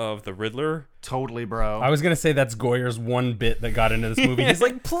adaptation of the Riddler. Totally, bro. I was going to say that's Goyer's one bit that got into this movie. He's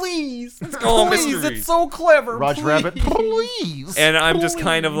like, please, call him please, Mr. Reese. it's so clever. Roger please. Rabbit, please. And I'm just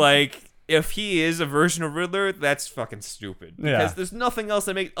kind of like, if he is a version of Riddler, that's fucking stupid. Because Yeah. there's nothing else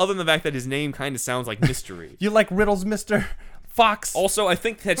that makes, other than the fact that his name kind of sounds like mystery. You like riddles, Mr. Fox? Also, I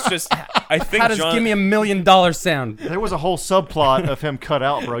think that's just, I think How does John, give me $1 million sound? There was a whole subplot of him cut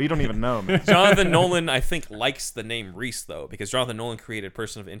out, bro. You don't even know, man. Jonathan Nolan, I think, likes the name Reese, though, because Jonathan Nolan created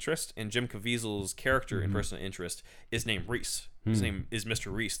Person of Interest, and Jim Caviezel's character in Person of Interest is named Reese. His name is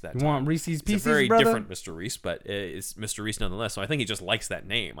Mr. Reese that You time. want Reese's It's a Pieces, very brother? different Mr. Reese, but it's Mr. Reese nonetheless. So I think he just likes that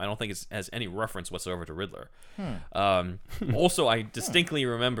name. I don't think it has any reference whatsoever to Riddler. Also, I distinctly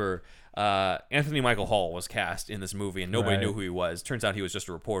remember Anthony Michael Hall was cast in this movie, and nobody Right. knew who he was. Turns out he was just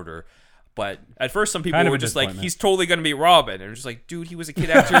a reporter. But at first, some people Kind of were a just like, disappointment. he's totally going to be Robin. And it was just like, dude, he was a kid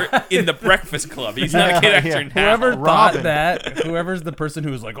actor in The Breakfast Club. He's not a kid actor Yeah. now. Whoever Robin. thought that, whoever's the person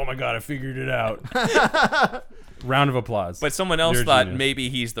who was like, oh my God, I figured it out. Round of applause. But someone else You're a thought genius. maybe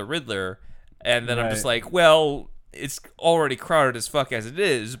he's the Riddler. And then I'm just Right. like, well, it's already crowded as fuck as it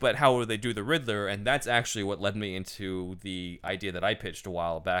is, but how would they do the Riddler? And that's actually what led me into the idea that I pitched a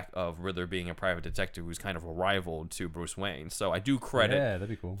while back of Riddler being a private detective who's kind of a rival to Bruce Wayne. So I do credit Yeah, that'd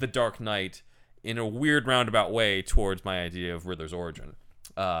be cool. The Dark Knight in a weird roundabout way towards my idea of Riddler's origin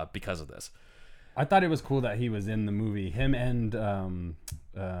because of this. I thought it was cool that he was in the movie. Him and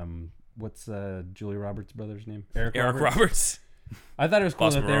what's Julia Roberts' brother's name? Eric Roberts. I thought it was cool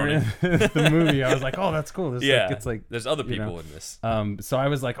Boss that they were in the movie. I was like, oh, that's cool. This Yeah, it's like there's other you know. people in this. So I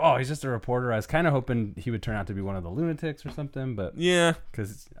was like, oh, he's just a reporter. I was kind of hoping he would turn out to be one of the lunatics or something, but Yeah,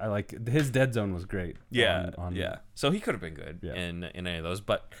 because I like his Dead Zone was great. yeah, on- yeah. So he could have been good Yeah. in any of those,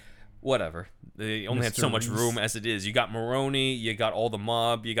 but whatever. They only had so Mr. much Reese. room as it is. You got Maroni, you got all the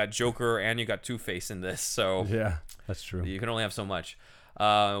mob, you got Joker, and you got Two-Face in this. So Yeah, that's true. you can only have so much.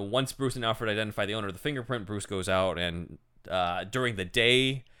 Once Bruce and Alfred identify the owner of the fingerprint, Bruce goes out and during the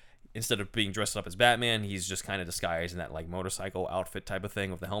day, instead of being dressed up as Batman, he's just kind of disguised in that like motorcycle outfit type of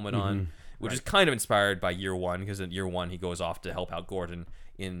thing with the helmet on, which is kind of inspired by Year One, because in Year One he goes off to help out Gordon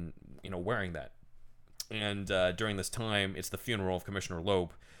in wearing that. And during this time, it's the funeral of Commissioner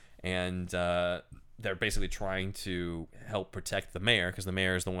Loeb, and they're basically trying to help protect the mayor because the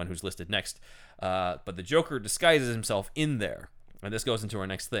mayor is the one who's listed next. But the Joker disguises himself in there, and this goes into our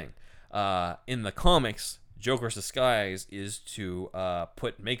next thing. In the comics, Joker's disguise is to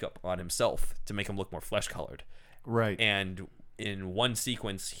put makeup on himself to make him look more flesh-colored. Right. And in one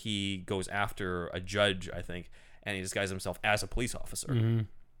sequence, he goes after a judge, I think, and he disguises himself as a police officer.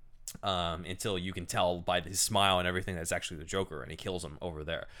 Until you can tell by his smile and everything that's actually the Joker, and he kills him over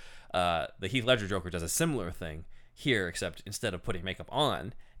there. The Heath Ledger Joker does a similar thing here, except instead of putting makeup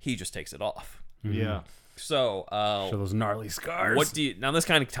on, he just takes it off. Yeah. So, Show those gnarly scars. what do you now? This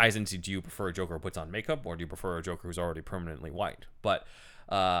kind of ties into: do you prefer a Joker who puts on makeup, or do you prefer a Joker who's already permanently white? But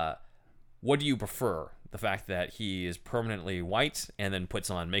what do you prefer? The fact that he is permanently white and then puts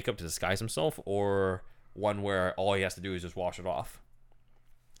on makeup to disguise himself, or one where all he has to do is just wash it off?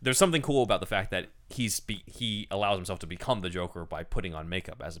 There's something cool about the fact that he allows himself to become the Joker by putting on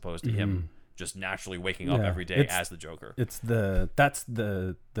makeup, as opposed to him just naturally waking up every day as the Joker. It's that's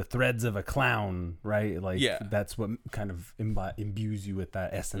the threads of a clown, right? Like that's what kind of imbues you with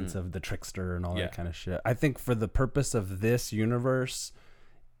that essence of the trickster and all that kind of shit. I think for the purpose of this universe,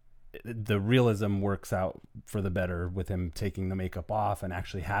 the realism works out for the better with him taking the makeup off and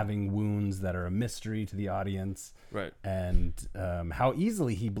actually having wounds that are a mystery to the audience. Right. And how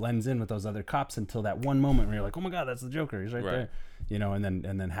easily he blends in with those other cops until that one moment where you're like, oh my God, that's the Joker. He's right there. You know, and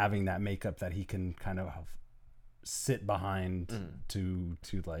then having that makeup that he can kind of sit behind to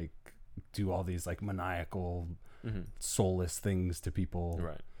like do all these like maniacal, soulless things to people.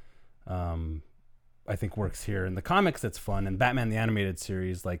 Right. I think works here. In the comics, it's fun. And Batman the Animated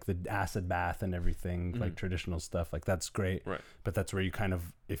Series, like the acid bath and everything, like traditional stuff, like that's great. Right. But that's where you kind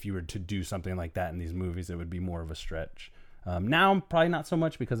of, if you were to do something like that in these movies, it would be more of a stretch. Now, probably not so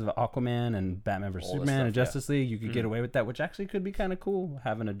much because of Aquaman and Batman vs. Superman and Justice League. You could get away with that, which actually could be kind of cool,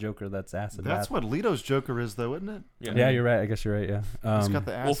 having a Joker that's acid bath. That's what Leto's Joker is, though, isn't it? Yeah, you're right. I guess you're right. Yeah. He's got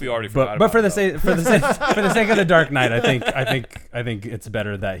the acid. Wolfie already forgot But about for the it, sake for the sake of the Dark Knight, I think it's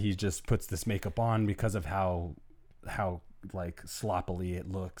better that he just puts this makeup on because of how like sloppily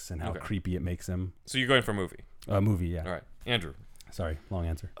it looks and how creepy it makes him. So you're going for a movie? Movie, yeah. All right, Andrew. Sorry, long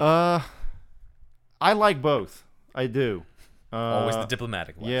answer. I like both. I do. Always the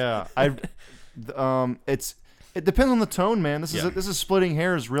diplomatic one. Yeah, it depends on the tone, man. This is splitting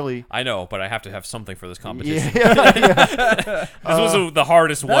hairs, really. I know, but I have to have something for this competition. Yeah. This was the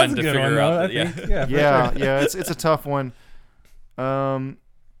hardest one to a good figure one, out. though, Yeah. It's a tough one.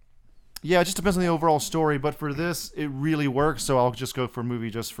 Yeah, it just depends on the overall story. But for this, it really works. So I'll just go for a movie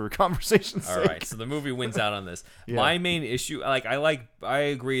just for conversation's sake. All right, so the movie wins out on this. My main issue, I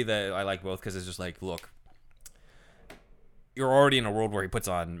agree that I like both because it's just like, look, you're already in a world where he puts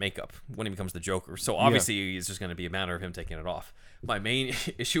on makeup when he becomes the Joker. So obviously it's just going to be a matter of him taking it off. My main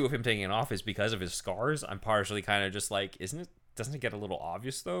issue of him taking it off is because of his scars. I'm partially kind of just like, doesn't it get a little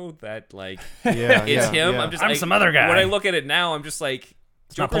obvious though that like it's him? Yeah. I'm some other guy. When I look at it now, I'm just like,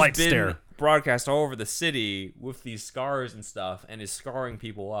 not polite Joker's been stare. broadcast all over the city with these scars and stuff and is scarring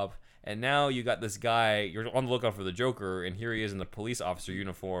people up. And now you got this guy, you're on the lookout for the Joker, and here he is in the police officer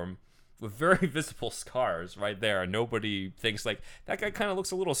uniform with very visible scars right there. Nobody thinks like, that guy kind of looks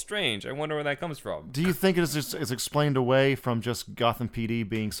a little strange. I wonder where that comes from. Do you think it's explained away from just Gotham PD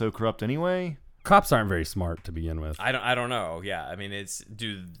being so corrupt anyway? Cops aren't very smart to begin with. I don't know. Yeah, I mean,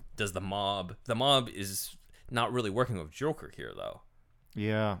 does the mob is not really working with Joker here though.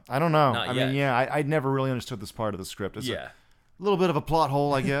 Yeah, I don't know. Not I yet. mean, yeah, I never really understood this part of the script. It's Yeah. a little bit of a plot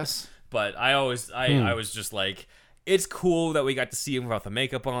hole, I guess. But I was just like, it's cool that we got to see him without the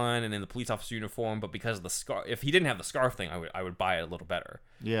makeup on and in the police officer uniform, but because of the scar, if he didn't have the scarf thing, I would buy it a little better.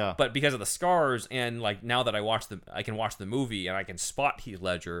 Yeah. But because of the scars and like now that I can watch the movie and I can spot Heath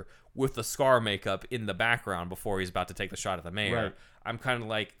Ledger with the scar makeup in the background before he's about to take the shot at the mayor. Right. I'm kind of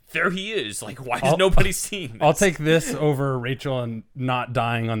like, there he is. Like, why is nobody seeing this? I'll take this over Rachel and not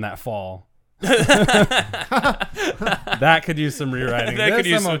dying on that fall. That could use some rewriting.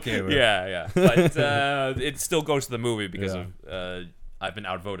 I'm okay with. Yeah. But it still goes to the movie because of I've been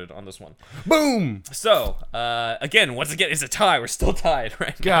outvoted on this one. Boom. So again, once again, it's a tie. We're still tied,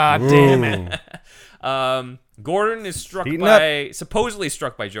 right? God damn it. Gordon is supposedly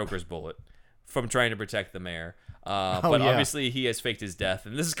struck by Joker's bullet from trying to protect the mayor. But obviously he has faked his death,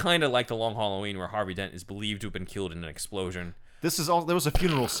 and this is kind of like the Long Halloween where Harvey Dent is believed to have been killed in an explosion. There was a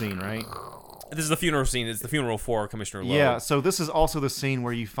funeral scene, right? This is the funeral scene. It's the funeral for Commissioner Lowe. Yeah, so this is also the scene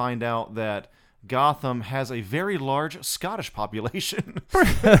where you find out that Gotham has a very large Scottish population.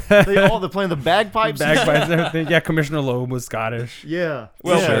 They're playing the bagpipes. Everything. Yeah, Commissioner Loeb was Scottish. Yeah.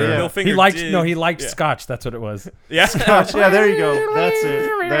 Well, yeah. Bill Finger He liked Scotch. That's what it was. Yeah. Scotch. Yeah, there you go.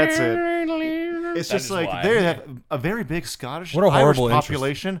 That's it. It's That just is like why. they have a very big Scottish What a Irish horrible interest.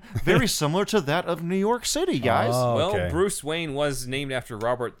 population, very similar to that of New York City, guys. Oh, Well, okay. Bruce Wayne was named after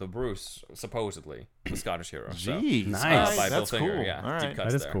Robert the Bruce, supposedly, the Scottish hero. So. Jeez, Nice. By Bill that's Finger, cool. yeah. All Deep right.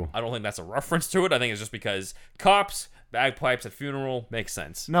 cuts That is there. cool. I don't think that's a reference to it. I think it's just because cops, bagpipes at funeral makes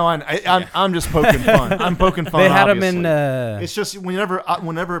sense. No, I'm just poking fun. I'm poking fun. They had him obviously. in. It's just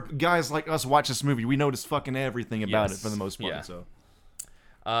whenever guys like us watch this movie, we notice fucking everything about Yes. it for the most part. Yeah. So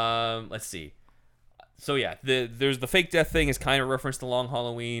Let's see. So yeah, there's the fake death thing is kind of reference to Long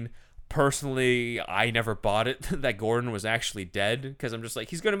Halloween. Personally, I never bought it that Gordon was actually dead because I'm just like,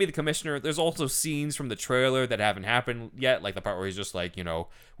 he's going to be the commissioner. There's also scenes from the trailer that haven't happened yet, like the part where he's just like,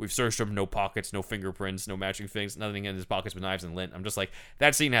 we've searched him, no pockets, no fingerprints, no matching things, nothing in his pockets but knives and lint. I'm just like,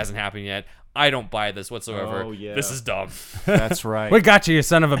 that scene hasn't happened yet. I don't buy this whatsoever. Oh, yeah. This is dumb. that's right. We got you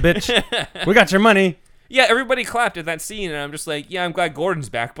son of a bitch. We got your money. Yeah, everybody clapped at that scene, and I'm just like, yeah, I'm glad Gordon's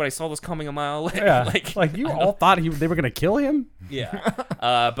back, but I saw this coming a mile away. Yeah. like you all thought they were gonna kill him. Yeah,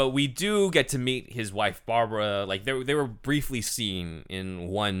 but we do get to meet his wife Barbara. Like they were briefly seen in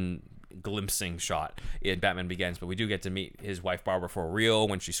one glimpsing shot in Batman Begins, but we do get to meet his wife Barbara for real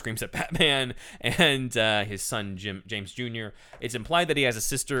when she screams at Batman and his son James Jr. It's implied that he has a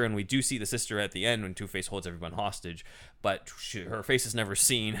sister, and we do see the sister at the end when Two-Face holds everyone hostage, but her face is never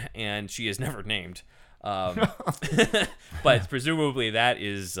seen, and she is never named. But presumably that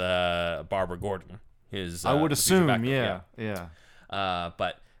is Barbara Gordon. His I would future assume, Batgirl, yeah.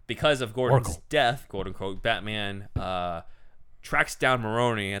 But because of Gordon's Oracle. death, quote unquote, Batman tracks down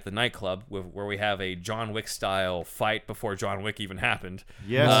Maroni at the nightclub where we have a John Wick style fight before John Wick even happened.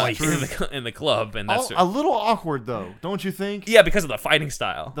 Yes, true. in the club, and that's A little awkward though, don't you think? yeah, because of the fighting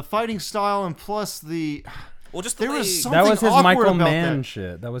style. The fighting style and plus the Well, just there the way, was something That was his awkward Michael about Mann that.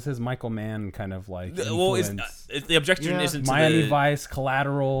 shit. That was his Michael Mann kind of like well, influence. the objection Yeah. isn't to Miami the, Vice,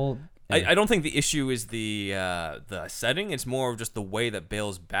 Collateral. I don't think the issue is the setting. It's more of just the way that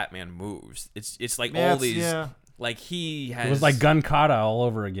Bale's Batman moves. It's like Yeah, all these yeah. like he has It was like Gun Kata all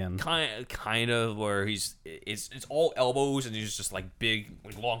over again. kind of where it's all elbows and he's just like big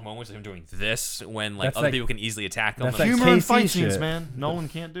like long moments of him doing this when like That's other like- people can easily attack him. that's And like Humor and KC fight shit. scenes, man. Nolan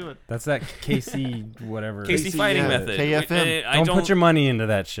can't do it. That's that KC whatever. Casey fighting yeah, method. KFM. I Don't put your money into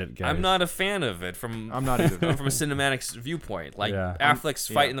that shit, guys. I'm not a fan of it from I'm not either. from a cinematic viewpoint. Like Yeah. Affleck's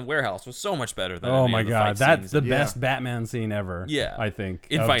fight in the warehouse was so much better than Oh any my of the god, fight that's scenes the in- best Batman scene ever. Yeah. I think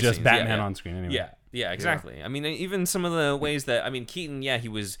In of fight just scenes, yeah, Batman yeah. on screen. Anyway. Yeah, exactly. I mean, even some of the ways that Keaton, he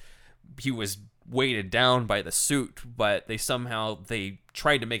was weighted down by the suit, but they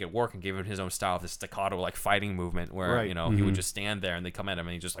tried to make it work and gave him his own style of this staccato like fighting movement where Right. he Mm-hmm. would just stand there and they come at him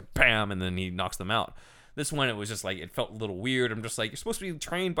and he just like bam and then he knocks them out. This one, it was just like it felt a little weird. I'm just like, you're supposed to be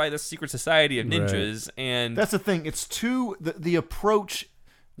trained by this secret society of ninjas, and That's the thing. It's too the approach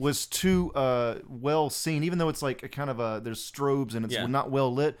was too well seen, even though it's like a kind of a there's strobes and it's Yeah. not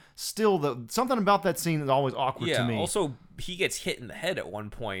well lit. Still, something about that scene is always awkward to me. Also, he gets hit in the head at one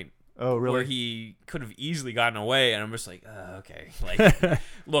point. Oh, really? Where he could have easily gotten away, and I'm just like, okay. Like,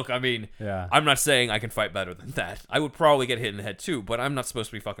 look, I mean, Yeah. I'm not saying I can fight better than that. I would probably get hit in the head too, but I'm not supposed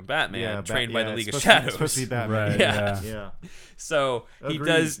to be fucking Batman, trained by the League of Shadows. It's supposed to be Batman. Right. Yeah. Yeah. Yeah. So he Agreed.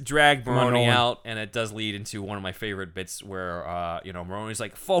 does drag on, Maroni Nolan. out, and it does lead into one of my favorite bits where, Maroni's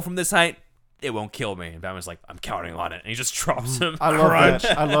like, fall from this height, it won't kill me. And Batman's like, I'm counting on it. And he just drops him. I love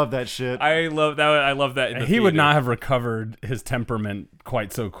that. I love that shit. I love that. I love that. In the He would theater. not have recovered his temperament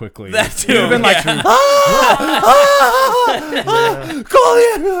quite so quickly. That too. He would have been like,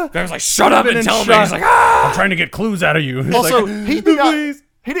 Batman's like, shut up been and in tell me. shock. He's like, ah! I'm trying to get clues out of you. He's Also, like, he did not, please.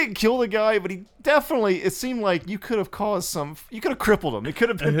 he didn't kill the guy, but he definitely. It seemed like you could have caused some. You could have crippled him. It could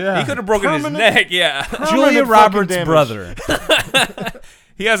have been. Yeah. He could have broken his Permanent- neck. Yeah. Julia permanent Roberts' fucking brother,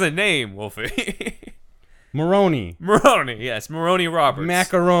 He has a name, Wolfie. Maroni, Maroni. Yes, Maroni Roberts.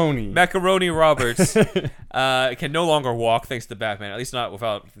 Macaroni Roberts can no longer walk thanks to Batman, at least not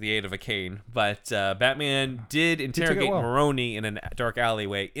without the aid of a cane. But Batman did interrogate well. Maroni in a dark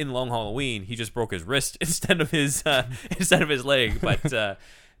alleyway in Long Halloween. He just broke his wrist instead of his leg. But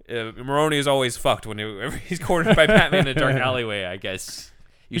Maroni is always fucked whenever he's cornered by Batman in a dark alleyway, I guess.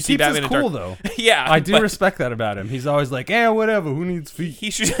 You He keeps his cool though. Yeah, I do but respect that about him. He's always like, whatever. Who needs feet?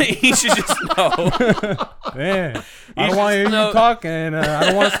 He should just know. Yeah, I don't want to hear No. you talk, and I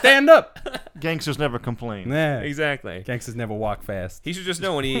don't want to stand up. Gangsters never complain. Yeah, Exactly. Gangsters never walk fast. He should just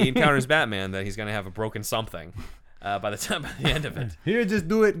know when he encounters Batman that he's gonna have a broken something by the end of it. Here, just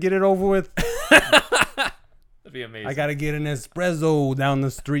do it. Get it over with. That'd be amazing. I gotta get an espresso down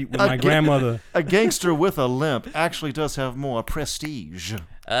the street with my Again. grandmother. A gangster with a limp actually does have more prestige.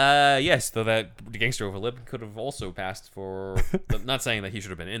 Yes, though that gangster over lip could have also passed for. Not saying that he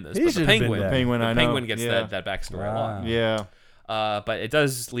should have been in this, He but the should have been penguin. there. Penguin, the I know. penguin gets Yeah. that backstory a Wow. lot. Yeah. But it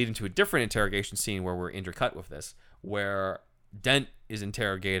does lead into a different interrogation scene where we're intercut with this, where Dent is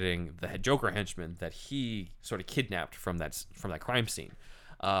interrogating the Joker henchman that he sort of kidnapped from that crime scene.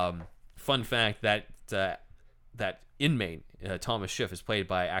 Fun fact that that inmate Thomas Schiff is played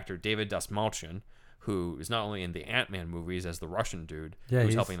by actor David Dastmalchian, who is not only in the Ant-Man movies as the Russian dude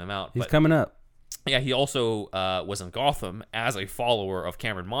who's helping them out, He's but coming up. yeah, he also was in Gotham as a follower of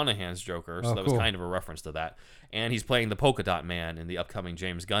Cameron Monaghan's Joker, so that was cool. kind of a reference to that. And he's playing the Polka Dot Man in the upcoming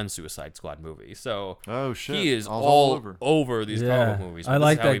James Gunn Suicide Squad movie. So Oh shit. he is All's all over these comic Yeah, book movies. I but this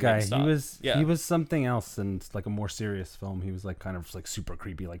like is how that guy. made He stop. was something else in like a more serious film. He was like kind of like super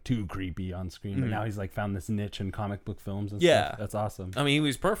creepy, like too creepy on screen. But now he's like found this niche in comic book films and Yeah. stuff. That's awesome. I mean, he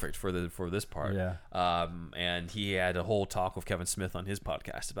was perfect for this part. Yeah. And he had a whole talk with Kevin Smith on his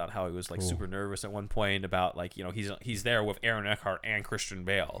podcast about how he was like super nervous at one point about like, you know, he's there with Aaron Eckhart and Christian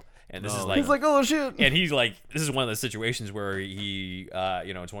Bale, and this is like He's like, oh shit. and he's like, this is one of the situations where he,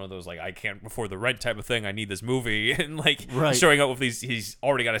 you know, it's one of those like, I can't afford the rent type of thing. I need this movie, and like Right. showing up with these. He's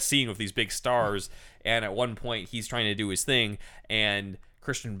already got a scene with these big stars, and at one point he's trying to do his thing, and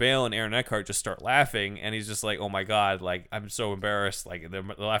Christian Bale and Aaron Eckhart just start laughing, and he's just like, oh my god, like I'm so embarrassed, like they're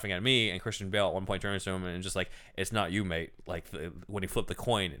laughing at me, and Christian Bale at one point turns to him and just like, it's not you, mate. Like when he flipped the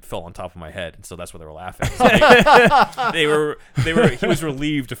coin, it fell on top of my head, and so that's why they were laughing. So they were. He was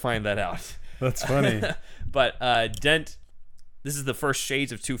relieved to find that out. That's funny. But Dent, this is the first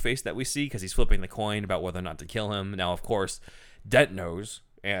shades of Two-Face that we see because he's flipping the coin about whether or not to kill him. Now, of course, Dent knows,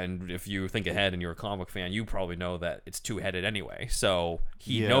 and if you think ahead and you're a comic fan, you probably know that it's two-headed anyway. So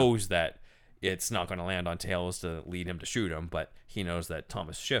he Yeah. knows that it's not going to land on Tails to lead him to shoot him, but he knows that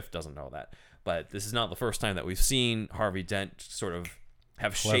Thomas Schiff doesn't know that. But this is not the first time that we've seen Harvey Dent sort of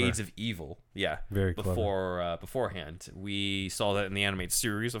have Clever. shades of evil. Yeah. Very clever. Beforehand. We saw that in the animated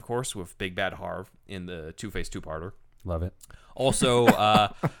series, of course, with Big Bad Harv in the Two-Face two-parter. Love it. Also,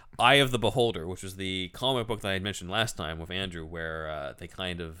 Eye of the Beholder, which was the comic book that I had mentioned last time with Andrew, where they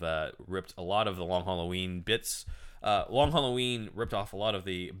kind of ripped a lot of the Long Halloween bits. Long Halloween ripped off a lot of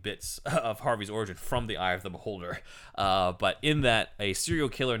the bits of Harvey's origin from the Eye of the Beholder. But in that, a serial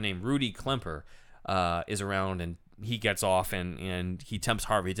killer named Rudy Klemper is around, and he gets off and he tempts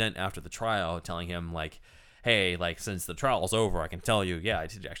Harvey Dent after the trial, telling him, like, hey, like, since the trial's over, I can tell you, yeah, I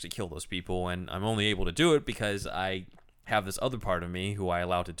did actually kill those people, and I'm only able to do it because I have this other part of me who I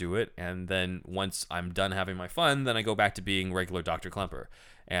allow to do it, and then once I'm done having my fun, then I go back to being regular Dr. Klemper.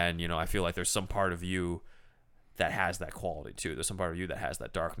 And, you know, I feel like there's some part of you that has that quality too. There's some part of you that has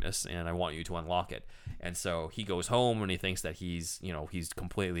that darkness, and I want you to unlock it. And so he goes home and he thinks that he's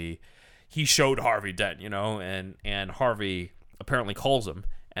completely, he showed Harvey Dent, you know, and Harvey apparently calls him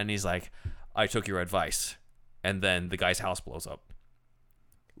and he's like, I took your advice. And then the guy's house blows up,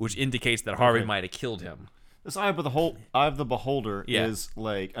 which indicates that Harvey might have killed him. This Eye of the Beholder Yeah. is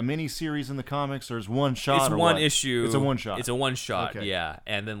like a mini series in the comics, or is one shot? It's or one what? issue. It's a one shot. It's a one shot, Okay. yeah.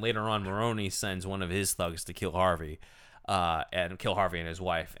 And then later on, Maroney sends one of his thugs to kill Harvey, and kill Harvey and his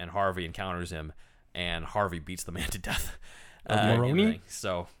wife. And Harvey encounters him, and Harvey beats the man to death. Maroney?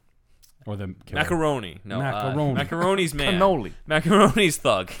 So Or the killer. Macaroni, no, Macaroni. Macaroni's man, Cannoli. Macaroni's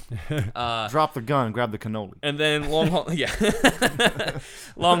thug. Drop the gun, grab the cannoli. And then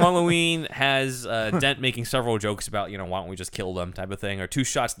Long Halloween has Dent making several jokes about, you know, why don't we just kill them type of thing, or 2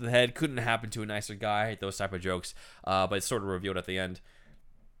 shots to the head couldn't happen to a nicer guy, those type of jokes. But it's sort of revealed at the end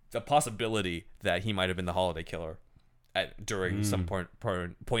the possibility that he might have been the holiday killer during some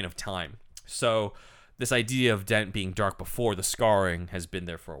point of time. So this idea of Dent being dark before the scarring has been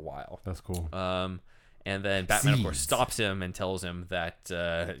there for a while. That's cool. And then Batman, of course, Seeds. stops him and tells him that,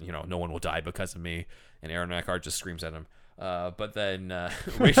 you know, no one will die because of me. And Aaron Eckhart just screams at him. But then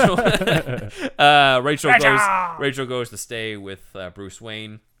Rachel Rachel goes to stay with Bruce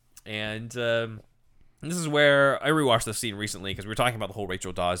Wayne. And this is where I rewatched the scene recently because we were talking about the whole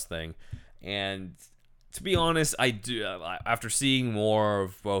Rachel Dawes thing. And to be honest, I do, after seeing more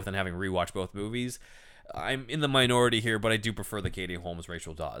of both and having rewatched both movies, I'm in the minority here, but I do prefer the Katie Holmes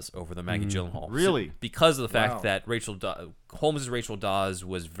Rachel Dawes over the Maggie Gyllenhaal. Really? Because of the fact Wow. that Holmes' Rachel Dawes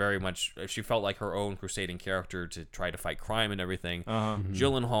was very much, she felt like her own crusading character to try to fight crime and everything.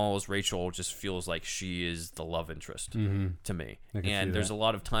 Gyllenhaal's Rachel just feels like she is the love interest to me. I can see And there's that. a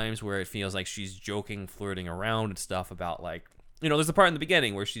lot of times where it feels like she's joking, flirting around and stuff about, like, you know, there's the part in the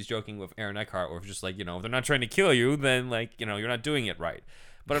beginning where she's joking with Aaron Eckhart where it's just like, you know, if they're not trying to kill you, then, like, you know, you're not doing it right.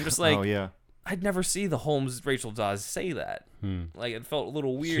 But I'm just like, Oh yeah. I'd never see the Holmes Rachel Dawes say that. Like, it felt a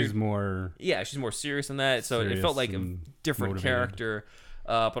little weird. She's more. Yeah, she's more serious than that. So it felt Serious like a and different motivated. character.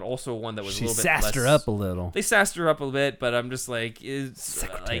 but also one that was She a little bit sassed less. her up a little. They sassed her up a bit, but I'm just like,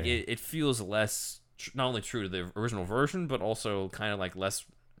 it feels less not only true to the original version, but also kind of like less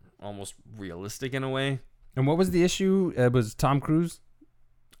almost realistic in a way. And what was the issue? It was Tom Cruise?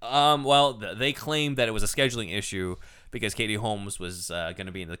 Well, they claimed that it was a scheduling issue because Katie Holmes was going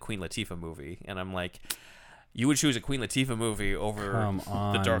to be in the Queen Latifah movie, and I'm like, you would choose a Queen Latifah movie over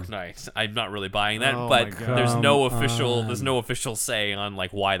The Dark Knight. I'm not really buying that, but there's no official say on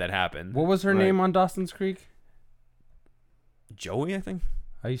like why that happened. What was her name on Dawson's Creek? Joey, I think.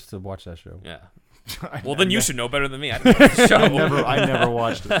 I used to watch that show. Yeah. Well, then you should know better than me. I didn't watch the show. I never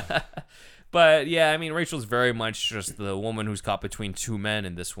watched it. But yeah, I mean, Rachel's very much just the woman who's caught between two men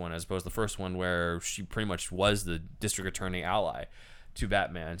in this one, as opposed to the first one where she pretty much was the district attorney ally to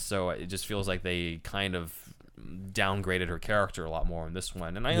Batman. So it just feels like they kind of downgraded her character a lot more in this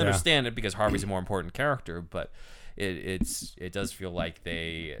one. And I understand it because Harvey's a more important character, but it does feel like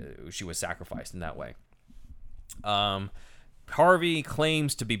she was sacrificed in that way. Harvey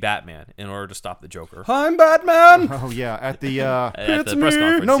claims to be Batman in order to stop the Joker. I'm Batman! Oh, yeah. At the press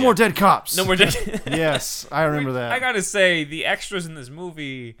conference. No more dead cops. No more dead. Yes, I remember that. I gotta say, the extras in this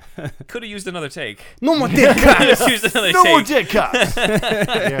movie could have used another take. No more dead cops! No more dead cops.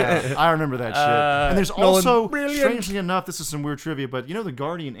 Yeah, I remember that shit. And there's also, strangely enough, this is some weird trivia, but you know the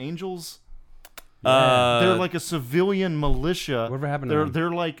Guardian Angels? They're like a civilian militia. Whatever happened to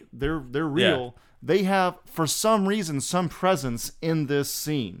them? They're real. Yeah. They have, for some reason, some presence in this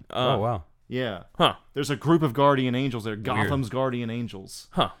scene. Oh, wow. Yeah. Huh. There's a group of Guardian Angels there. Gotham's Guardian Angels.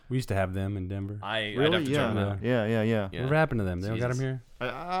 Huh. We used to have them in Denver. I'd Really? have to check them out. Yeah. Whatever happened to them? They don't got them here?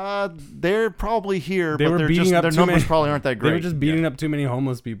 They're probably here, They but were they're beating just, up their too numbers many- probably aren't that great. They were just beating up too many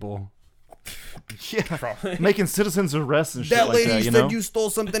homeless people. Yeah, making citizens arrests and shit like that, you know? stole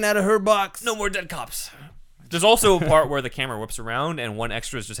something out of her box. No more dead cops. There's also a part where the camera whips around and one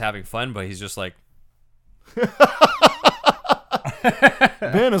extra is just having fun, but he's just like...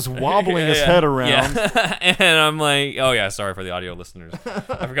 Ben is wobbling his head around. Yeah. And I'm like, oh yeah, sorry for the audio listeners.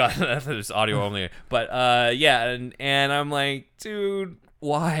 I forgot that there's audio only. But and I'm like, dude,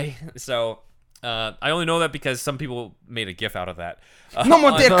 why? So I only know that because some people made a GIF out of that. No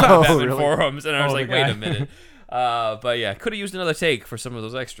more dead cops. Batman really? forums, and I was Oh, like, the wait guy. a minute. But yeah, could have used another take for some of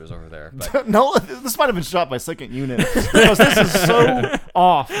those extras over there. But No, this might have been shot by second unit because this is so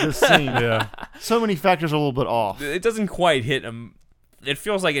off, this scene. Yeah. So many factors are a little bit off. it doesn't quite hit him. It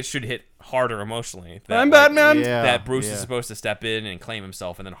feels like it should hit harder emotionally. That, I'm like, Batman! Yeah, that Bruce yeah. is supposed to step in and claim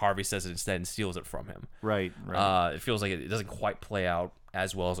himself, and then Harvey says it instead and steals it from him. Right. It feels like it doesn't quite play out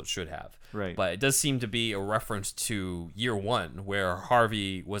as well as it should have. Right. But it does seem to be a reference to year one, where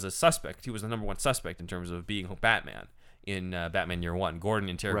Harvey was a suspect. He was the number one suspect in terms of being Batman in Batman Year One. Gordon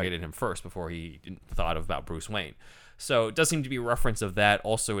interrogated him first before he thought about Bruce Wayne. So it does seem to be a reference of that.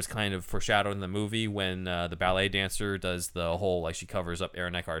 Also, it's kind of foreshadowed in the movie when the ballet dancer does the whole, like, she covers up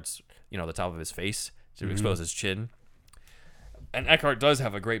Aaron Eckhart's, the top of his face to expose his chin. And Eckhart does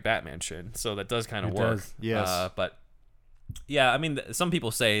have a great Batman chin, so that does kind of work. does. Yes. But yeah, I mean, some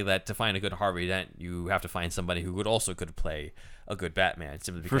people say that to find a good Harvey Dent, you have to find somebody who could play a good Batman.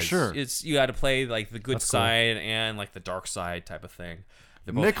 Simply because sure. you got to play like the good That's cool. side and like the dark side type of thing.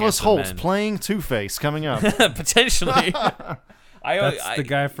 They're both Nicholas handsome Holt's men. playing Two-Face coming up. Potentially. That's the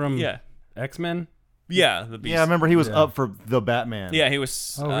guy from Yeah. X-Men? Yeah, the Beast. Yeah, I remember he was Yeah. up for the Batman. Yeah, he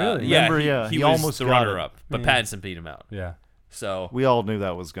was. Oh, really? Yeah, Remember, he he was almost the got runner-up, but Yeah. Pattinson beat him out. Yeah. So We all knew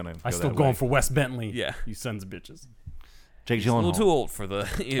that was going to go I still that going way. for Wes Bentley. Yeah. You sons of bitches. Jake he's a little Gyllenhaal. too old for the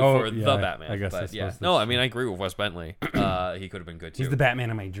Oh, the yeah, Batman. I guess but I yeah, suppose no, that's I mean I agree with Wes Bentley. He could have been good too. He's the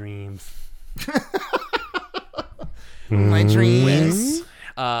Batman of my dreams. My dreams.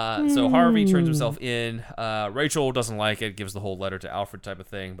 So Harvey turns himself in. Rachel doesn't like it, gives the whole letter to Alfred type of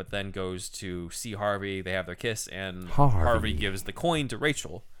thing, but then goes to see Harvey. They have their kiss, and Harvey gives the coin to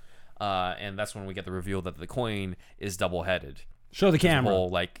Rachel. And that's when we get the reveal that the coin is double-headed. Show the The camera. whole,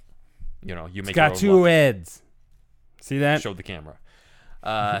 like, you It's make got your own two luck. heads. See that? Showed the camera.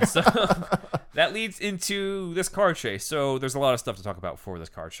 So that leads into this car chase. So there's a lot of stuff to talk about for this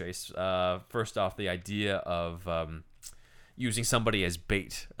car chase. First off, the idea of using somebody as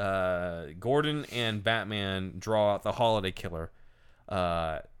bait. Gordon and Batman draw out the Holiday Killer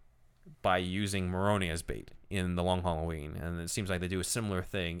by using Maroni as bait in The Long Halloween. And it seems like they do a similar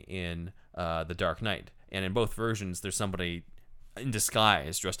thing in The Dark Knight. And in both versions, there's somebody in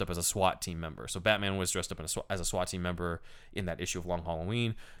disguise dressed up as a SWAT team member. So Batman was dressed up as a SWAT team member in that issue of Long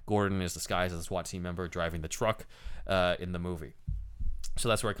Halloween. Gordon is disguised as a SWAT team member driving the truck in the movie. So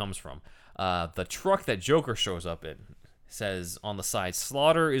that's where it comes from. The truck that Joker shows up in says on the side,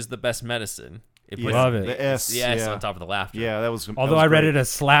 "Slaughter is the best medicine." It Yeah, puts Love it. The S. the S yeah. on top of the laughter. Yeah, that was. Although that I was read great. it as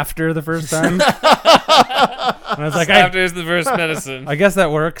slafter the first time. And I was like, Laughter is the first medicine. I guess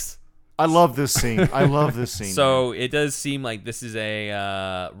that works. I love this scene. I love this scene. So it does seem like this is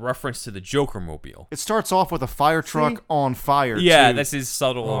a reference to the Joker mobile. it starts off with a fire truck on fire. Yeah, too. that's his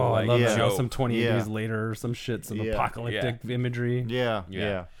subtle Oh, I love yeah. that. joke. Some 28 Yeah. days later or some shit, some Yeah. apocalyptic imagery. Yeah, Yeah.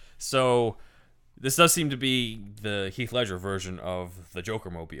 yeah. So this does seem to be the Heath Ledger version of the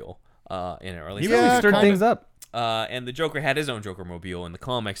Joker mobile in it, or at least He that's really what stirred called things it. up. And the Joker had his own Joker mobile in the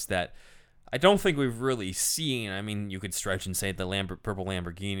comics that I don't think we've really seen. I mean, you could stretch and say the purple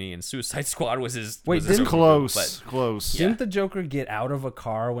Lamborghini and Suicide Squad was his. Wait, was his didn't- Joker Close, mobile, close. Yeah. Didn't the Joker get out of a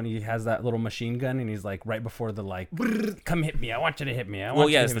car when he has that little machine gun and he's like right before the like, come hit me, I want you to hit me, I But, want well,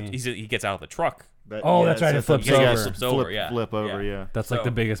 you yeah, to hit me. he gets out of the truck. Oh, that's right, it it's flips a- over. Flips over, flip, yeah. flip over, Yeah. yeah. That's like So,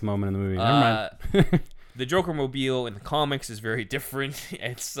 the biggest moment in the movie. Never mind. The Joker mobile in the comics is very different.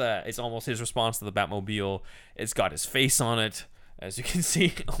 It's almost his response to the Batmobile. It's got his face on it, as you can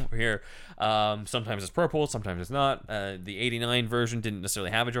see over here. Sometimes it's purple, sometimes it's not. The '89 version didn't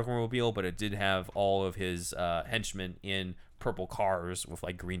necessarily have a Joker mobile, but it did have all of his henchmen in purple cars with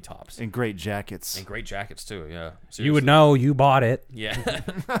like green tops And great jackets. and great jackets too. Yeah, You would seriously. know, you bought it. Yeah.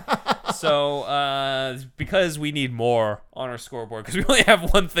 So, because we need more on our scoreboard, because we only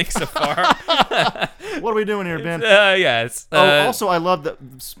have one thing so far. What are we doing here, Ben? Yeah, it's. Also, I love that.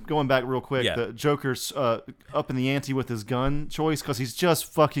 Going back real quick, Yeah. the Joker's up in the ante with his gun choice because he's just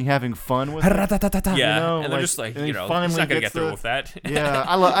fucking having fun with it. yeah, you know, and they're like- just like, and he he's finally not gonna gets get through the- with that. Yeah,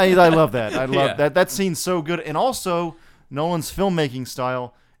 I love that. I love Yeah. that. That scene's so good, and also Nolan's filmmaking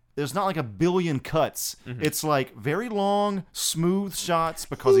style. There's not like a billion cuts. Mm-hmm. It's like very long, smooth shots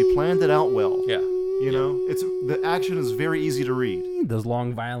because he planned it out well. Yeah. You know, it's the action is very easy to read. Those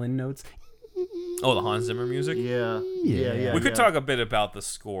long violin notes. Oh, the Hans Zimmer music. Yeah, yeah. We could talk a bit about the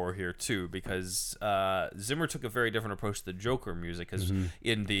score here too, because Zimmer took a very different approach to the Joker music. Because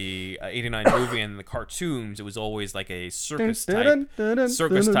in the '89 movie and the cartoons, it was always like a circus type. Yeah,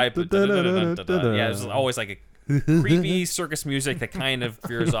 it was always like a creepy circus music that kind of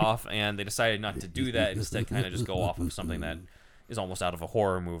veers off, and they decided not to do that. Instead, kind of just go off of something that is almost out of a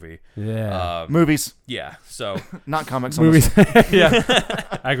horror movie. Yeah. Movies, Yeah. So not comics. Movies. Yeah.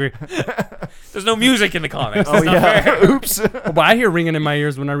 I agree. there's no music in the comics. Oh It's not yeah. fair. Oops. Oh, but I hear ringing in my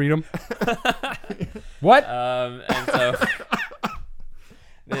ears when I read them. What? And so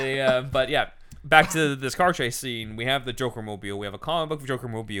but yeah, back to this car chase scene. We have the Joker mobile, we have a comic book Joker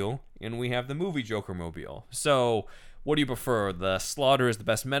mobile, and we have the movie Joker mobile. So what do you prefer? The Slaughter is the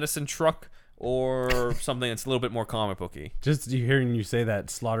best medicine truck, or something that's a little bit more comic booky? Just hearing you say that,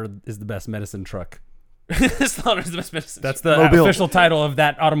 Slaughter is the best medicine truck. Slaughter is the best medicine. That's the Mobile. official title of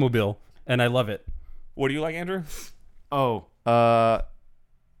that automobile, and I love it. What do you like, Andrew? Oh,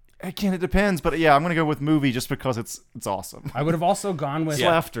 again, it depends, but yeah, I'm gonna go with movie just because it's awesome. I would have also gone with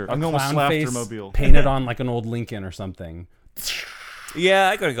Slafter. a I'm going with clown Slafter face mobile. painted on like an old Lincoln or something. Yeah,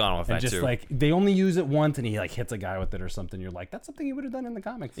 I could have gone with And that just too. like they only use it once and he like hits a guy with it or something. You're like, that's something he would have done in the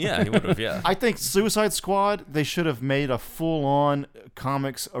comics. Yeah, he would have. Yeah. I think Suicide Squad, they should have made a full-on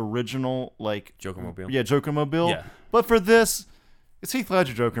comics original like Joker mobile. Yeah, Joker mobile. Yeah. But for this, it's Heath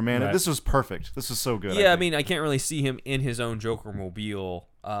Ledger Joker, man. Right. This was perfect. This is so good. Yeah, I think. mean, I can't really see him in his own Joker mobile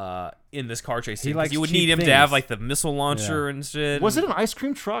in this car chase scene. 'Cause likes you would cheap need him to things. have like the missile launcher and shit. was it an ice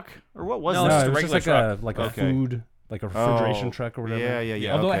cream truck or what was No, it? No, just it a was just regular like truck. a Okay. food, like a refrigeration Oh, truck or whatever.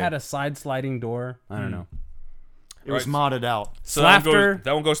 yeah, Although it okay. had a side sliding door. I don't know. It was Right. modded out. So Slafter-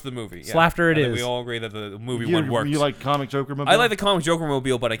 that one goes to the movie. Yeah. Slafter it I think is. We all agree that the movie You, one works. you like comic Joker mobile? I like the comic Joker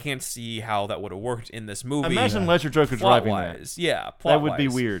mobile, but I can't see how that would have worked in this movie. Imagine Ledger Joker driving that. Plot-wise. Yeah, That would be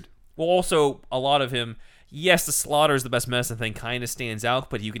plot-wise. weird. Well, also, a lot of him, yes, the Slaughter is the best medicine thing kind of stands out,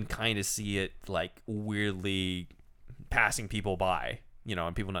 but you can kind of see it, like, weirdly passing people by, you know,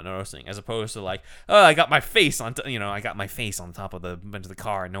 and people not noticing, as opposed to, like, oh, I got my face on, I got my face on top of the bench of the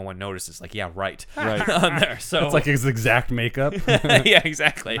car, and no one notices. Like, yeah, right. Right. On there, so. It's like his exact makeup. yeah,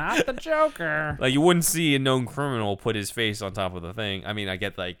 exactly. Not the Joker. Like, you wouldn't see a known criminal put his face on top of the thing. I mean, I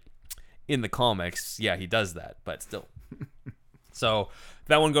get, like, in the comics, yeah, he does that, but still. So,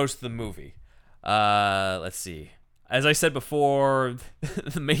 that one goes to the movie. Let's see. As I said before,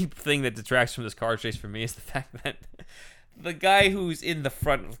 the main thing that detracts from this car chase for me is the fact that the guy who's in the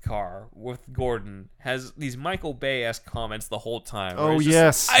front of the car with Gordon has these Michael Bay-esque comments the whole time. where Oh, it's just,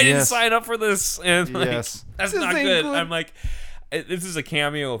 yes, I didn't yes. sign up for this. And, like, Yes. that's This not ain't good. good. I'm like, this is a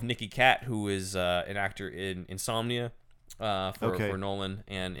cameo of Nicky Katt, who is an actor in Insomnia for Nolan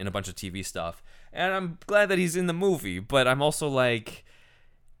and in a bunch of TV stuff. And I'm glad that he's in the movie, but I'm also like,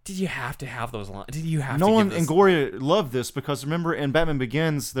 did you have to have those lines? Did you have Nolan to give and this? Gloria love this because remember in Batman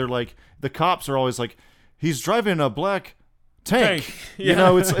Begins, they're like the cops are always like, he's driving a black tank. Yeah. You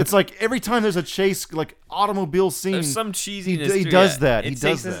know, it's like every time there's a chase, like automobile scene, There's some cheesiness. he to does it. that. It He takes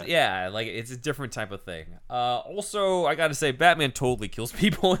does this- that. Yeah, like it's a different type of thing. Also, I gotta say, Batman totally kills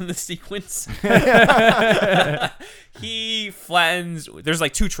people in the sequence. He flattens. There's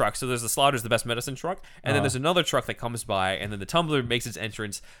like two trucks. So there's the Slaughter's the Best Medicine truck, and then there's another truck that comes by, and then the Tumbler makes its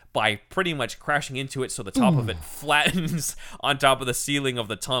entrance by pretty much crashing into it, so the top of it flattens on top of the ceiling of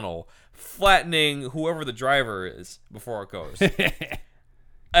the tunnel, flattening whoever the driver is before it goes.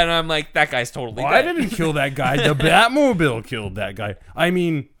 And I'm like, that guy's totally I dead. didn't kill that guy. The Batmobile killed that guy. I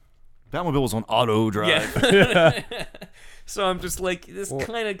mean, Batmobile was on auto drive. Yeah. So I'm just like, this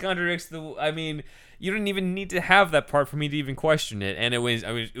kind of contradicts the. I mean, you didn't even need to have that part for me to even question it, and it was.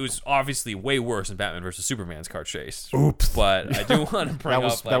 I mean, it was obviously way worse in Batman versus Superman's car chase. oops. But I do want to bring That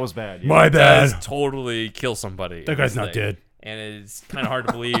was up like, that was bad. Yeah. My does bad. totally kill somebody. That in guy's this not thing. dead. And it's kind of hard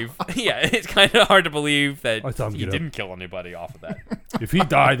to believe. Yeah, it's kind of hard to believe that I saw him he get up. didn't kill anybody off of that. If he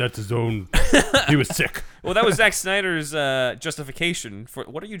died, that's his own. He was sick. Well, that was Zack Snyder's justification for.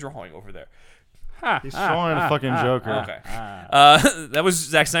 What are you drawing over there? He's showing a fucking Joker. Okay. That was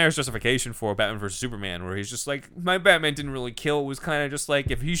Zack Snyder's justification for Batman vs Superman, where he's just like, my Batman didn't really kill. It was kind of just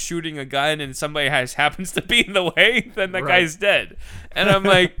like, if he's shooting a gun and somebody happens to be in the way, then that guy's dead. And I'm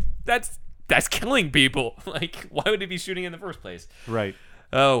like, that's killing people. Like, why would he be shooting in the first place? Right.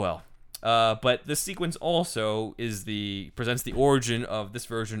 Oh well. But this sequence also presents the origin of this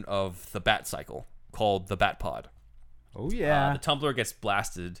version of the Bat Cycle called the Bat Pod. Oh yeah. The Tumbler gets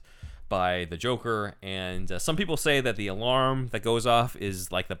blasted by the Joker, and some people say that the alarm that goes off is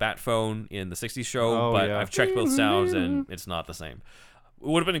like the Bat phone in the 60s show, Oh, but yeah. I've checked both sounds and it's not the same. It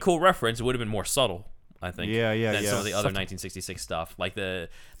would have been a cool reference. It would have been more subtle, I think, than some of the other 1966 stuff. Like that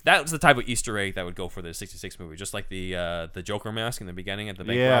was the type of Easter egg that would go for the 66 movie, just like the Joker mask in the beginning at the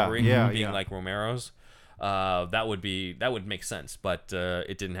bank robbery being like Romero's. That would make sense, but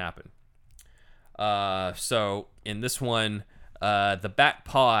it didn't happen. So in this one, the Bat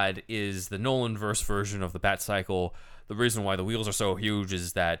Pod is the Nolan-verse version of the Bat Cycle. The reason why the wheels are so huge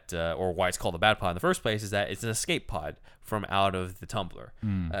is that, or why it's called the Bat Pod in the first place, is that it's an escape pod from out of the Tumbler.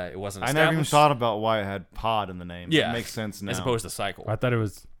 It wasn't I never even established, thought about why it had pod in the name. Yeah. It makes sense now. as opposed to cycle. I thought it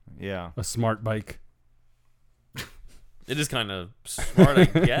was Yeah. a smart bike. It is kind of smart, I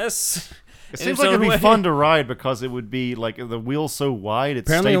guess. It in seems its like it'd own be way. fun to ride because it would be like the wheel's so wide, it's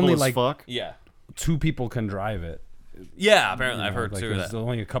Apparently stable only, as like, fuck. Yeah. 2 people can drive it. Yeah, apparently. I've You know, heard like, too of there's that.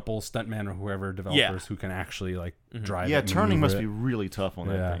 only a couple stuntmen or whoever developers who can actually like drive it. Yeah, and turning must maneuver be it. really tough on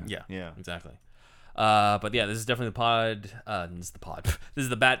that Yeah. thing. Yeah. Yeah. Exactly. But yeah, this is definitely the pod. This is the pod. This is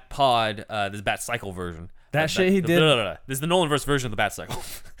the Bat Pod. This is Bat Cycle version. That shit he did- This is the Nolan-verse version of the Bat Cycle.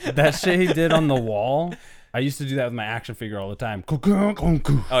 That shit he did on the wall. I used to do that with my action figure all the time.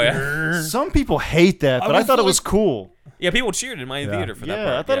 Oh yeah. Some people hate that, but I was thought it like- was cool. Yeah, people cheered in my theater for that part.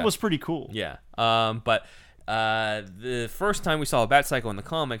 Yeah, I thought it was pretty cool. Yeah. But the first time we saw a Bat Cycle in the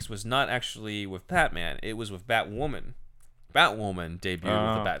comics was not actually with Batman. It was with Batwoman. Batwoman debuted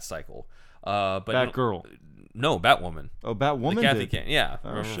with the Bat Cycle. But Batgirl. No, Batwoman. Oh, Batwoman The Kathy did. Kane. Yeah. Oh,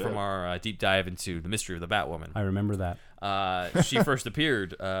 Remember shit. from our deep dive into the mystery of the Batwoman. I remember that. She first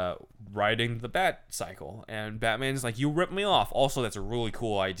appeared riding the Bat Cycle, and Batman's like, "You ripped me off." Also, that's a really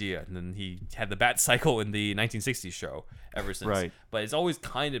cool idea. And then he had the Bat Cycle in the 1960s show ever since. Right. But it's always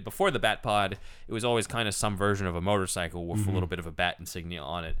kind of before the Bat Pod. It was always kind of some version of a motorcycle with a little bit of a bat insignia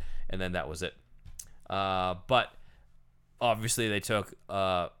on it, and then that was it. But obviously they took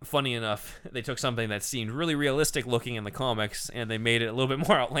funny enough, they took something that seemed really realistic looking in the comics and they made it a little bit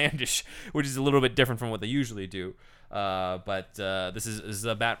more outlandish, which is a little bit different from what they usually do. But this is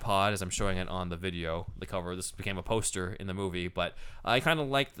the Bat Pod, as I'm showing it on the video, the cover. This became a poster in the movie, but I kind of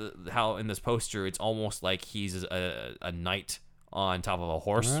like how in this poster it's almost like he's a knight on top of a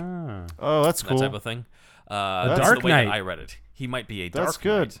horse, Oh, that's that cool. type of thing. That's Dark the way that Knight. I read it. He might be a dark That's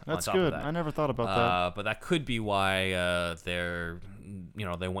good. knight on That's top of good. that. I never thought about that. But that could be why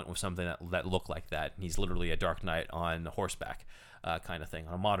they went with something that looked like that. He's literally a Dark Knight on horseback, kind of thing,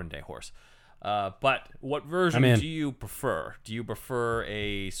 on a modern day horse. But what version I'm in. do you prefer? Do you prefer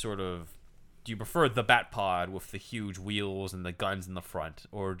the Bat Pod with the huge wheels and the guns in the front,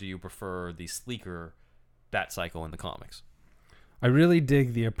 or do you prefer the sleeker Bat Cycle in the comics? I really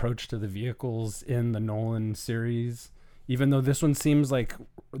dig the approach to the vehicles in the Nolan series, even though this one seems like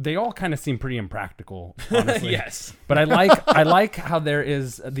they all kind of seem pretty impractical, honestly. Yes. But I like how there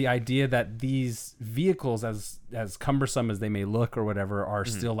is the idea that these vehicles, as cumbersome as they may look or whatever, are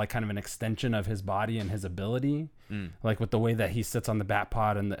still like kind of an extension of his body and his ability. Like with the way that he sits on the bat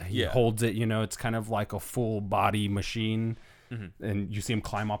pod and he holds it, it's kind of like a full body machine. And you see him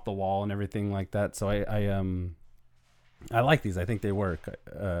climb up the wall and everything like that. So I like these. I think they work.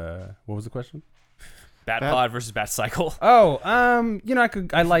 What was the question? Batpod versus Batcycle. Oh,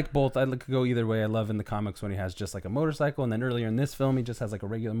 I like both. I could go either way. I love in the comics when he has just like a motorcycle, and then earlier in this film he just has like a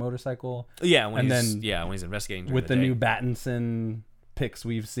regular motorcycle. Yeah, when he's investigating during with the day. new Battinson pics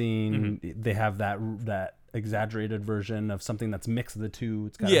we've seen, they have that exaggerated version of something that's mixed of the two.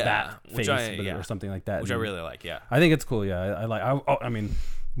 It's got a bat face or something like that, which I really like. Yeah, I think it's cool. Yeah, I like. I mean,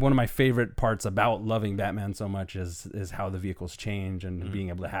 one of my favorite parts about loving Batman so much is how the vehicles change and being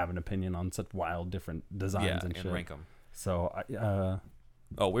able to have an opinion on such wild different designs and shit. Rank them. So,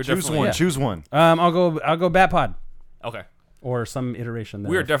 we're choose definitely one. Choose one. I'll go Batpod okay, or some iteration.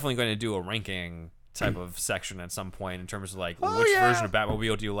 We're definitely going to do a ranking type of section at some point in terms of like which version of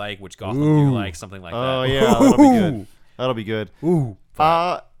Batmobile do you like, which Gotham do you like, something like that. Oh yeah, that'll be good. That'll be good. Ooh.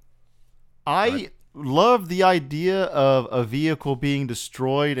 I love the idea of a vehicle being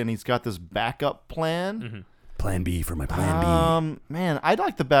destroyed and he's got this backup plan. Plan B for my plan B. Man, I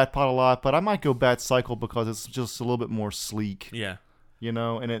like the Batpod a lot, but I might go Batcycle because it's just a little bit more sleek. Yeah.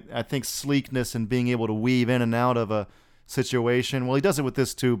 And I think sleekness and being able to weave in and out of a situation. Well, he does it with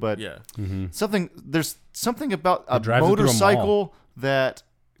this too, but there's something about a motorcycle that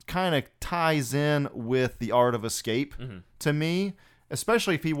kind of ties in with the art of escape to me,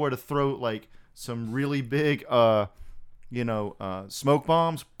 especially if he were to throw like some really big smoke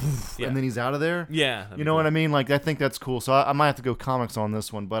bombs and then he's out of there. Yeah. You know what I mean? Like I think that's cool. So I might have to go comics on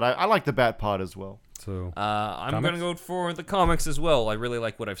this one, but I like the Batpod as well. So I'm going to go for the comics as well. I really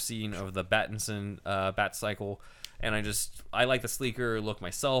like what I've seen of the Battinson Batcycle. And I like the sleeker look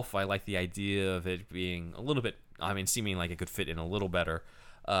myself. I like the idea of it being a little bit, seeming like it could fit in a little better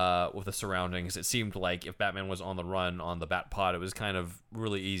with the surroundings. It seemed like if Batman was on the run on the Batpod, it was kind of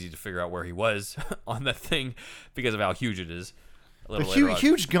really easy to figure out where he was on that thing because of how huge it is. The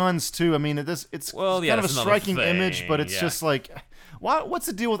huge guns, too. I mean, it's kind of a striking image, but it's just like... What's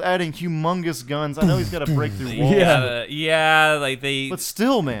the deal with adding humongous guns? I know he's got to break through walls. But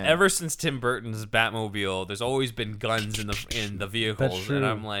still, man. Ever since Tim Burton's Batmobile, there's always been guns in the vehicles, and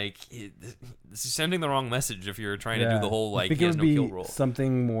I'm like, this is sending the wrong message if you're trying to do the whole like he has no kill rule.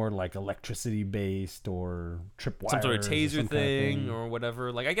 Something more like electricity based or tripwires, some sort of taser thing or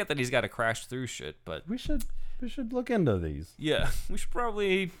whatever. Like I get that he's got to crash through shit, but we should look into these. Yeah, we should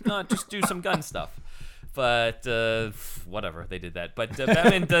probably not just do some gun stuff. But whatever, they did that. But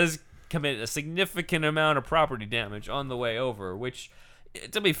Batman does commit a significant amount of property damage on the way over, which,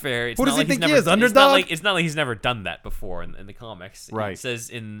 to be fair, it's what not does like he think he's he is, underdog? It's not like he's never done that before in the comics. Right. It says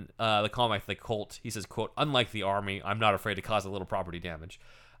in the comic, The Colt, he says, quote, "Unlike the army, I'm not afraid to cause a little property damage."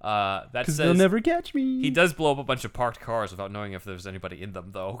 That says they'll never catch me. He does blow up a bunch of parked cars without knowing if there's anybody in them,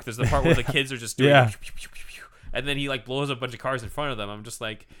 though. There's the part where the kids are just doing and then he like blows up a bunch of cars in front of them. I'm just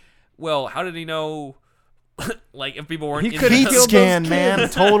like, well, how did he know? Like if people weren't, he could heat scan, man,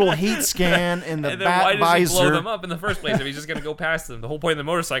 total heat scan in the bat visor. Why does he blow them up in the first place if he's just gonna go past them? The whole point of the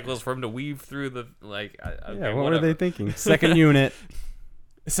motorcycle is for him to weave through the what were they thinking? Second unit,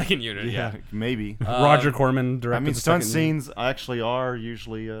 yeah, maybe. Roger Corman directed. Stunt scenes actually are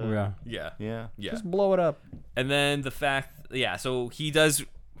usually. Yeah. Just blow it up. And then the fact, so he does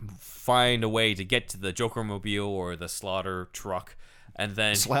find a way to get to the Joker mobile or the slaughter truck. And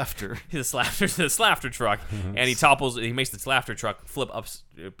then the Slafter truck, and he makes the Slafter truck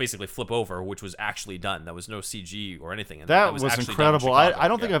flip over, which was actually done. That was no CG or anything. That was incredible. I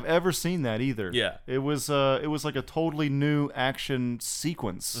don't think I've ever seen that either. Yeah, it was like a totally new action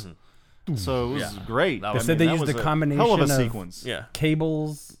sequence. So it was great. They said they used a combination hell of a sequence.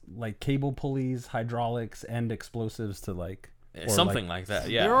 Cables, like cable pulleys, hydraulics, and explosives to something like that.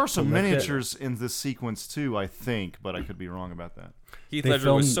 Yeah, there are some miniatures in this sequence too, I think, but I could be wrong about that. Heath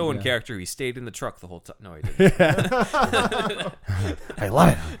Ledger was so in character, he stayed in the truck the whole time. No, he didn't. I love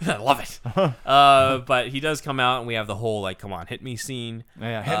it. I love it. But he does come out, and we have the whole, come on, hit me scene.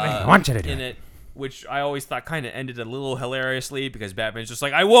 Yeah, hit me. I want you to do in it. Which I always thought kind of ended a little hilariously, because Batman's just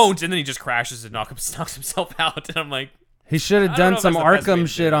like, I won't, and then he just crashes and knocks himself out, and I'm like... He should have done some Arkham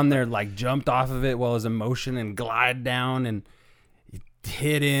shit on there, jumped off of it while his emotion and glide down and...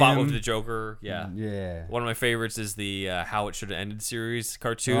 hit him. Fought with the Joker. Yeah. One of my favorites is the How It Should Have Ended series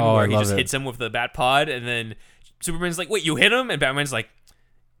cartoon where he just hits him with the bat pod, and then Superman's like, wait, you hit him? And Batman's like,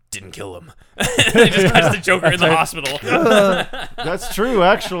 didn't kill him. They just catch the Joker in the hospital. That's true,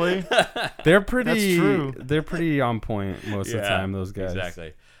 actually. They're pretty. That's true. They're pretty on point most of the time. Those guys.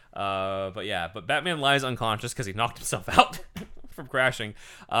 Exactly. But Batman lies unconscious because he knocked himself out from crashing.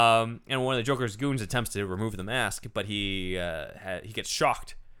 And one of the Joker's goons attempts to remove the mask, but he gets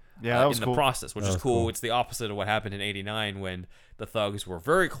shocked. Yeah, that was in cool. the process, which That is was cool. cool. It's the opposite of what happened in '89 when the thugs were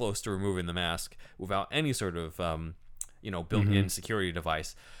very close to removing the mask without any sort of built-in security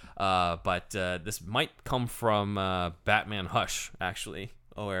device. But this might come from Batman Hush, actually,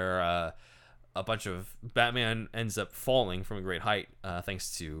 where a bunch of Batman ends up falling from a great height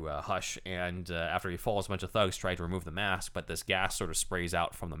thanks to Hush, and after he falls, a bunch of thugs try to remove the mask, but this gas sort of sprays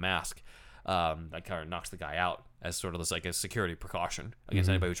out from the mask that kind of knocks the guy out as sort of like a security precaution against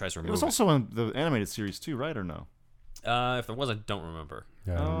anybody who tries to remove It was also in the animated series too, right, or no? If there was, I don't remember.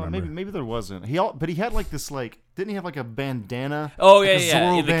 Yeah, I don't remember. Maybe there wasn't. But he had like this didn't he have like a bandana? Oh yeah, like a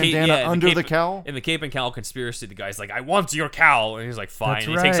Zorro in the bandana in under cape, the cowl. In the Cape and Cowl conspiracy, the guy's like, "I want your cowl," and he's like, "Fine." That's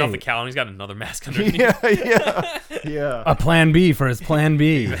And he takes off the right. cowl and he's got another mask underneath. Yeah. A plan B for his plan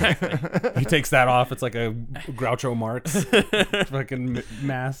B. He takes that off. It's like a Groucho Marx fucking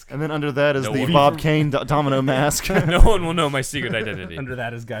mask. And then under that is No the one- Bob Kane domino mask. No one will know my secret identity. Under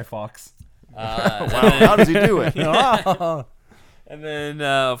that is Guy Fawkes. Wow, how does he do it? And then,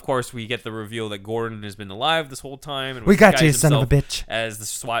 of course, we get the reveal that Gordon has been alive this whole time. And We got you, disguised son of a himself bitch. As the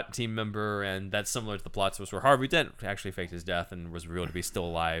SWAT team member, and that's similar to the plot twist where Harvey Dent actually faked his death and was revealed to be still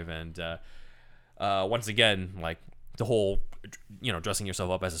alive. And once again, like the whole, dressing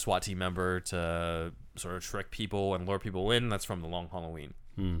yourself up as a SWAT team member to sort of trick people and lure people in, that's from The Long Halloween.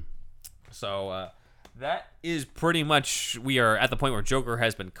 So that is pretty much, we are at the point where Joker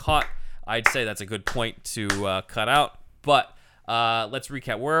has been caught. I'd say that's a good point to cut out, but let's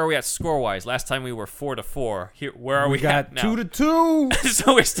recap. Where are we at score-wise? Last time we were 4-4. Here, where are we got at now? 2-2.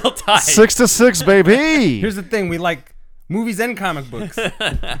 So we're still tied. 6-6, baby. Here's the thing: we like movies and comic books.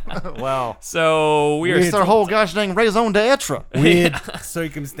 Wow. So we are It's our whole gosh dang raison d'etre. Weird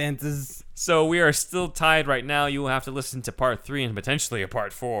circumstances. So we are still tied right now. You will have to listen to part 3 and potentially a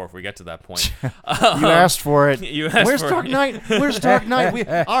part 4 if we get to that point. You asked for it. You asked Where's for Dark it. Knight? Where's Dark Knight?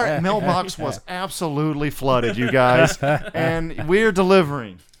 Our mailbox was absolutely flooded, you guys, and we're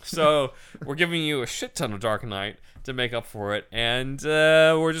delivering. So we're giving you a shit ton of Dark Knight to make up for it, and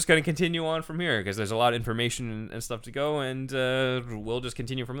we're just going to continue on from here because there's a lot of information and stuff to go, and we'll just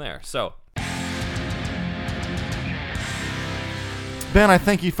continue from there. So Ben, I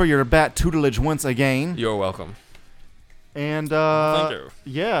thank you for your bat tutelage once again. you're welcome. And Thank you.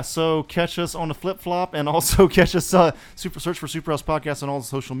 yeah, so catch us on the Flip Flop, and also catch us search for Superhouse Podcast on all the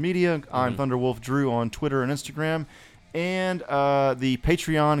social media. I'm Thunderwolf Drew on Twitter and Instagram, and the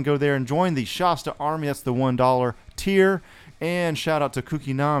Patreon. Go there and join the Shasta Army. That's the $1 tier. And shout out to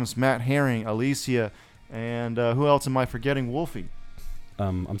Cookie Noms, Matt Herring, Alicia, and who else am I forgetting? Wolfie.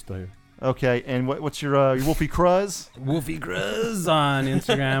 I'm still here. Okay, and what's your Wolfie Cruz? Wolfie Gruz on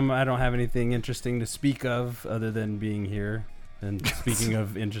Instagram. I don't have anything interesting to speak of other than being here. And speaking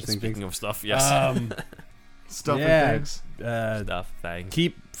of interesting Speaking things, of stuff, yes. Stuff yeah, and things. Stuff, thanks.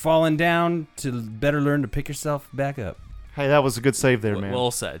 keep falling down to better learn to pick yourself back up. Hey, that was a good save there, man.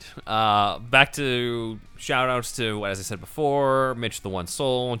 Well said. Back to shout-outs to, as I said before, Mitch the One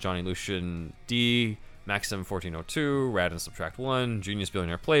Soul, Johnny Lucian D, Maxim 1402, Rad and Subtract 1, Genius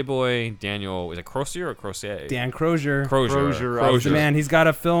Billionaire Playboy, Daniel, is it Crozier or Crozier? Dan Crozier. Crozier. The man, he's got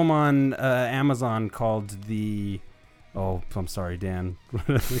a film on Amazon called Oh, I'm sorry, Dan.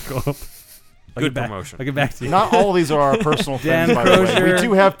 Good promotion. I'll get back to you. Not all these are our personal Dan things, by the way. Crozier. We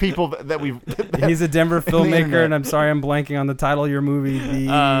do have people that we... He's a Denver the filmmaker, internet. and I'm sorry I'm blanking on the title of your movie.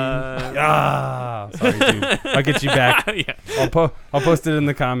 Sorry, dude. I'll get you back. Yeah. I'll post it in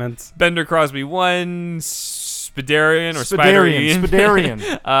the comments. Bender Crosby 1, Spidarian or Spidarian. Spidarian.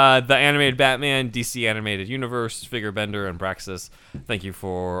 Spidarian. The Animated Batman, DC Animated Universe, Figure Bender, and Braxis. Thank you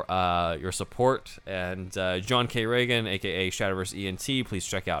for your support. And John K. Reagan, a.k.a. Shadowverse ENT, please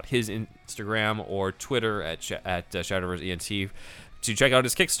check out his Instagram or Twitter at Shadowverse ENT to check out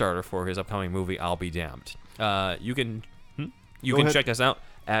his Kickstarter for his upcoming movie, I'll Be Damned. You can check us out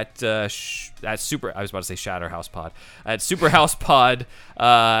at Super. I was about to say Shatterhouse Pod at Superhouse Pod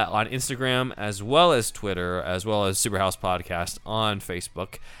on Instagram as well as Twitter, as well as Superhouse Podcast on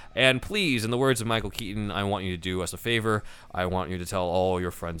Facebook. And please, in the words of Michael Keaton, I want you to do us a favor. I want you to tell all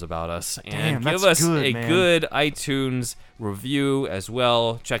your friends about us and Damn, give that's us good, a man. good iTunes review as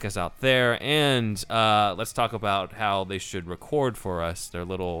well. Check us out there, and let's talk about how they should record for us their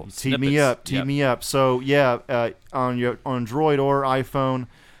little Tee me up. Yep. So, yeah, on Android or iPhone,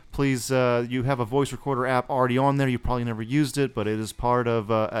 please, you have a voice recorder app already on there. You probably never used it, but it is part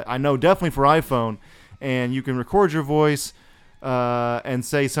of, I know definitely for iPhone, and you can record your voice and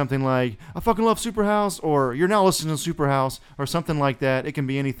say something like, I fucking love Superhouse, or you're now listening to Superhouse, or something like that. It can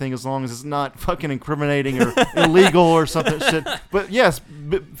be anything as long as it's not fucking incriminating or illegal or something shit. But yes,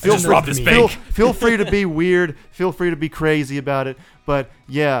 feel free to be weird. Feel free to be crazy about it. But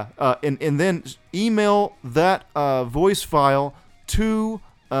yeah, and then email that voice file to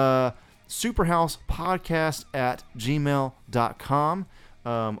superhousepodcast@gmail.com,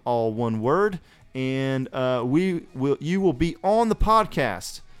 all one word. And you will be on the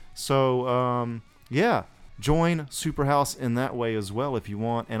podcast. So yeah, join Superhouse in that way as well if you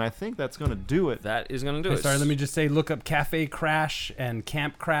want. And I think that's going to do it. That is going to do it. Sorry, let me just say, look up Cafe Crash and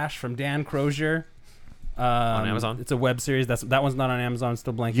Camp Crash from Dan Crozier. On Amazon. It's a web series. That one's not on Amazon. I'm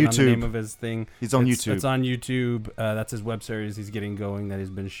still blanking on the name of his thing. He's on YouTube. It's on YouTube. That's his web series he's getting going that he's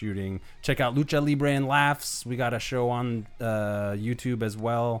been shooting. Check out Lucha Libre and Laughs. We got a show on YouTube as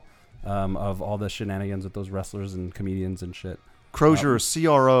well. Of all the shenanigans with those wrestlers and comedians and shit. Crozier,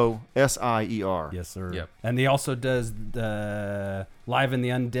 Crosier. Yes, sir. Yep. And he also does the Live in the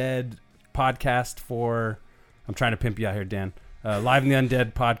Undead podcast for... I'm trying to pimp you out here, Dan. Live in the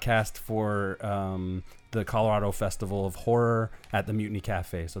Undead podcast for the Colorado Festival of Horror at the Mutiny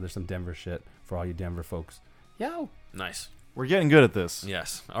Cafe. So there's some Denver shit for all you Denver folks. Yo. Nice. We're getting good at this.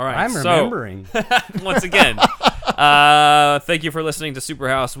 Yes. All right. I'm remembering. Once again, thank you for listening to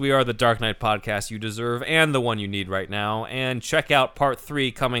Superhouse. We are the Dark Knight podcast you deserve and the one you need right now. And check out part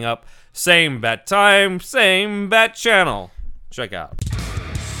 3 coming up. Same bat time, same bat channel. Check out.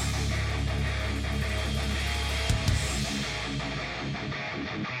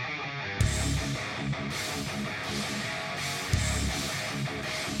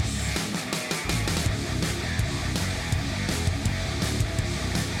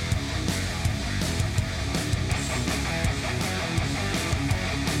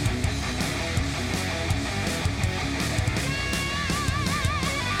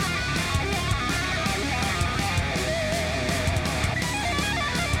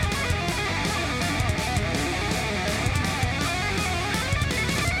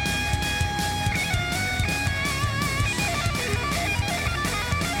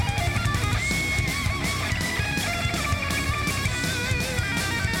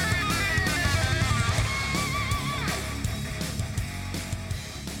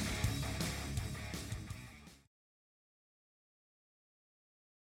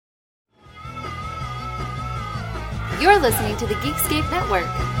 You're listening to the Geekscape Network.